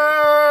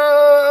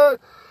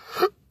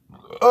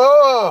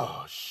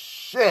 Oh,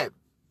 shit.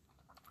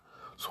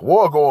 There's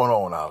war going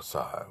on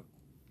outside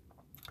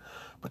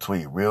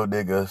between real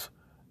niggas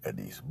and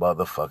these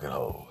motherfucking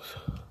hoes.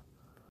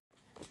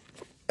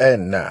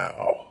 And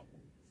now,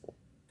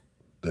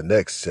 the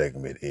next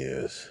segment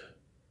is,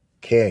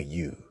 can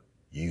you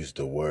use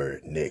the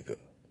word nigga?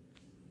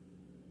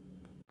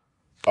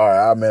 All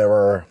right, I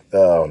remember,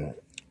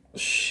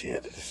 this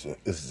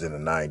is in the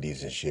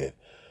 90s and shit.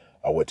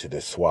 I went to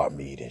this swap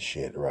meet and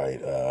shit,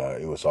 right?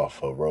 It was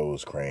off of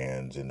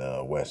Rosecrans in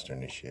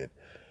Western and shit.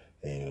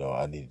 And,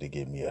 I needed to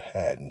get me a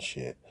hat and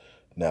shit.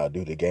 Now,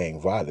 due to gang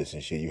violence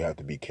and shit, you have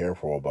to be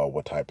careful about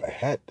what type of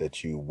hat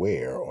that you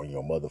wear on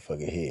your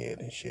motherfucking head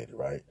and shit,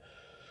 right?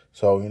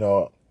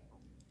 So,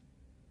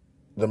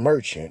 the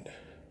merchant,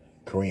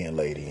 Korean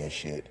lady and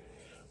shit,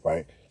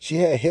 right? she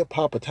had hip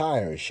hop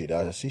attire and shit.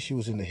 I see she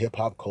was in the hip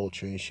hop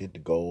culture and shit, the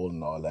gold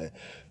and all that.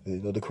 You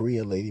know, the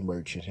Korean lady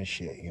merchant and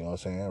shit. You know what I'm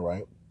saying,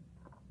 right?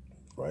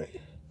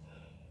 Right.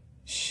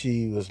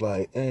 She was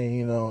like, hey,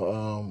 you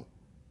know,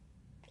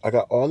 I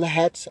got all the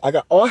hats. I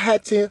got all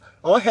hats here.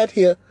 All hat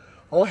here.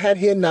 All hat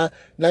here now.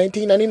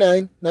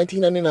 1999.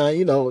 1999.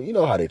 You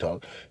know how they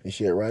talk and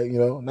shit, right? You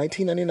know,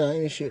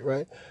 1999 and shit,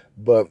 right?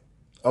 But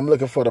I'm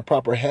looking for the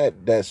proper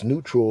hat that's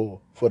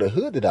neutral for the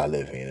hood that I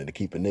live in and to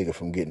keep a nigga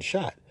from getting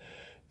shot.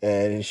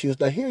 And she was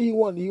like, here, you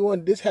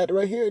want this hat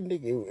right here,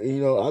 nigga?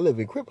 You know, I live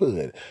in Crip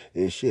Hood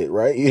and shit,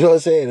 right? You know what I'm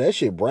saying? That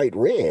shit bright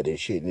red and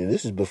shit. And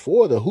this is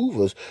before the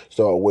Hoovers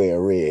started wearing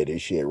red and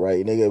shit,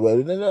 right?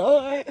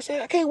 Nigga, I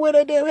said, I can't wear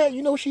that damn hat.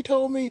 You know what she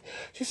told me?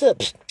 She said,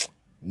 psst,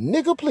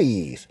 nigga,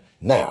 please.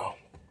 Now,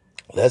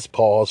 let's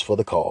pause for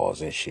the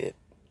cause and shit.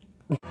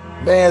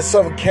 Man,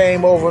 something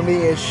came over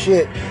me and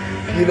shit,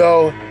 you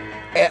know,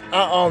 and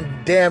I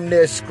damn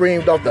near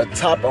screamed off the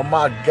top of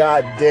my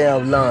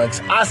goddamn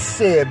lungs. I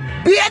said,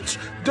 bitch,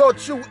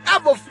 don't you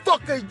ever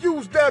fucking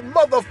use that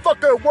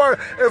motherfucking word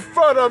in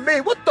front of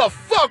me. What the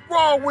fuck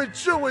wrong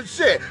with you and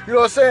shit? You know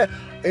what I'm saying?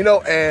 You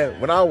know,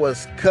 and when I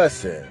was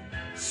cussing,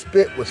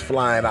 spit was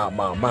flying out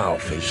my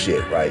mouth and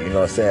shit, right? You know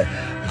what I'm saying?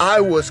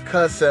 I was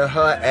cussing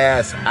her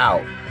ass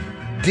out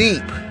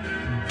deep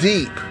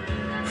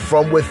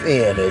from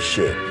within and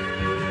shit.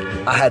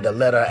 I had to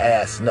let her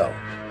ass know.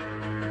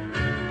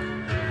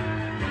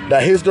 Now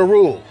here's the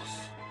rules.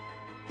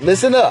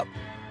 Listen up.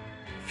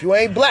 If you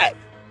ain't black,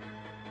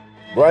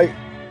 right,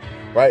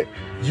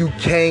 you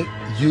can't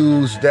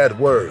use that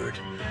word.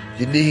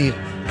 You need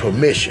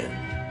permission.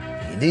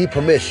 You need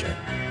permission.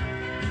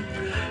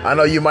 I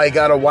know you might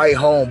got a white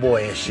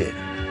homeboy and shit.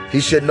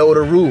 He should know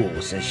the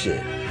rules and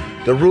shit.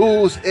 The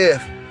rules,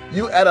 if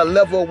you at a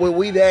level where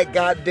we that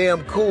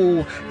goddamn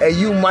cool and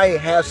you might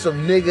have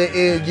some nigga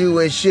in you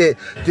and shit,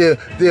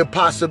 then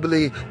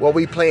possibly while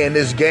we playing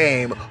this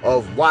game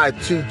of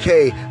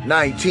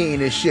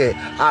Y2K19 and shit,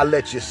 I'll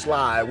let you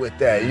slide with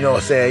that. You know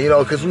what I'm saying? You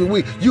know, cause you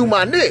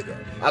my nigga.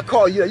 I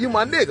call you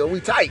my nigga.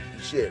 We tight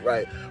and shit,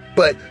 right?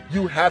 But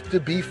you have to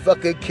be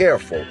fucking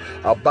careful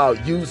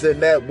about using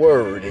that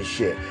word and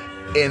shit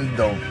in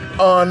the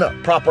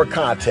improper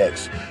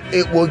context.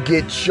 It will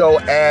get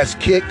your ass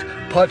kicked,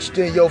 punched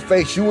in your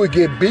face. You would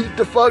get beat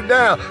the fuck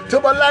down.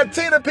 To my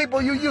Latina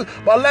people,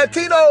 my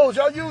Latinos,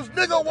 y'all use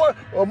nigga word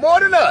or more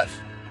than us.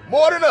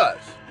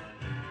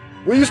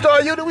 When you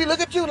start using, we look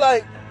at you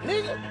like,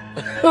 nigga.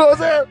 You know what I'm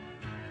saying?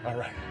 All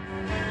right.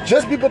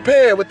 Just be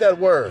prepared with that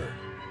word.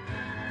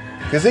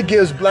 Because it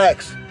gives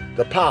blacks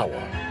the power,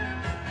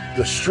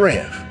 the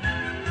strength,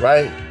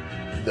 right?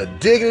 The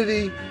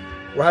dignity,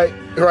 right?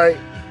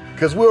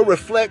 Because we'll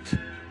reflect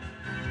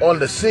on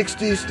the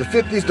 60s, the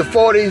 50s, the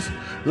 40s,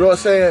 you know what I'm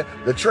saying?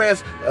 The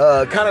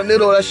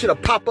transcontinental, that shit'll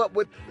pop up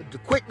with the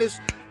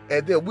quickness,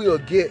 and then we'll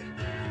get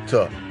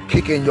to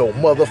kicking your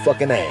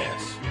motherfucking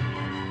ass.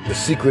 The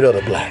secret of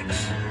the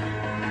blacks.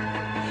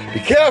 Be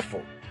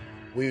careful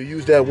when you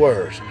use that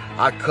word.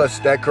 I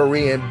cussed that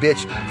Korean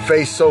bitch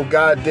face so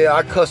goddamn,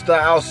 I cussed her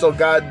out so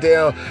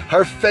goddamn,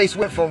 her face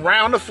went from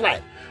round to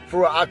flat.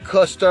 For I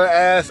cussed her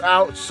ass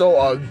out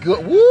so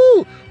good.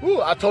 Woo!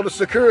 I told the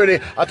security,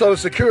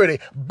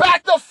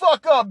 back the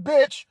fuck up,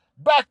 bitch.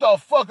 Back the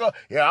fuck up.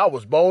 Yeah, I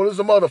was bold as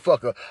a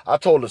motherfucker. I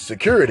told the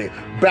security,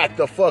 back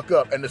the fuck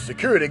up. And the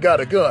security got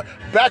a gun.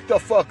 Back the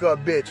fuck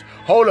up, bitch.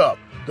 Hold up.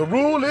 The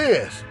rule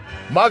is,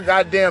 my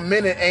goddamn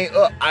minute ain't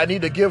up. I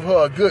need to give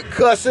her a good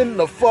cussing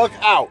the fuck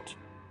out.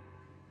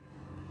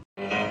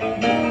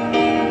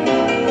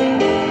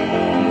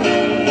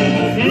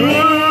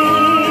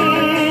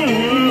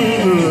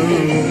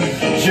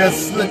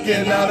 Just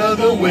looking out of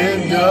the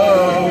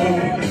window,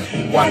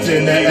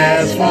 watching the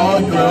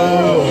asphalt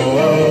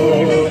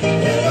grow,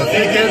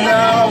 thinking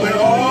now with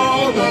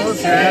all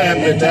those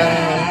happy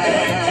times.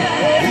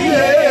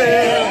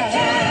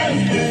 Yeah,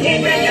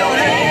 keeping your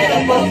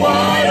head above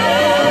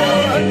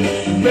water,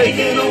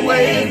 making a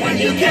way when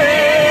you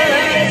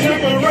can.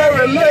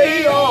 Temporary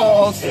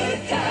layoffs,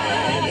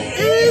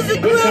 easy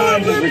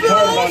growth with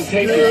those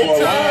good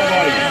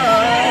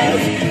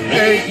times.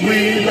 Ain't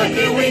we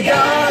lucky we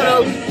got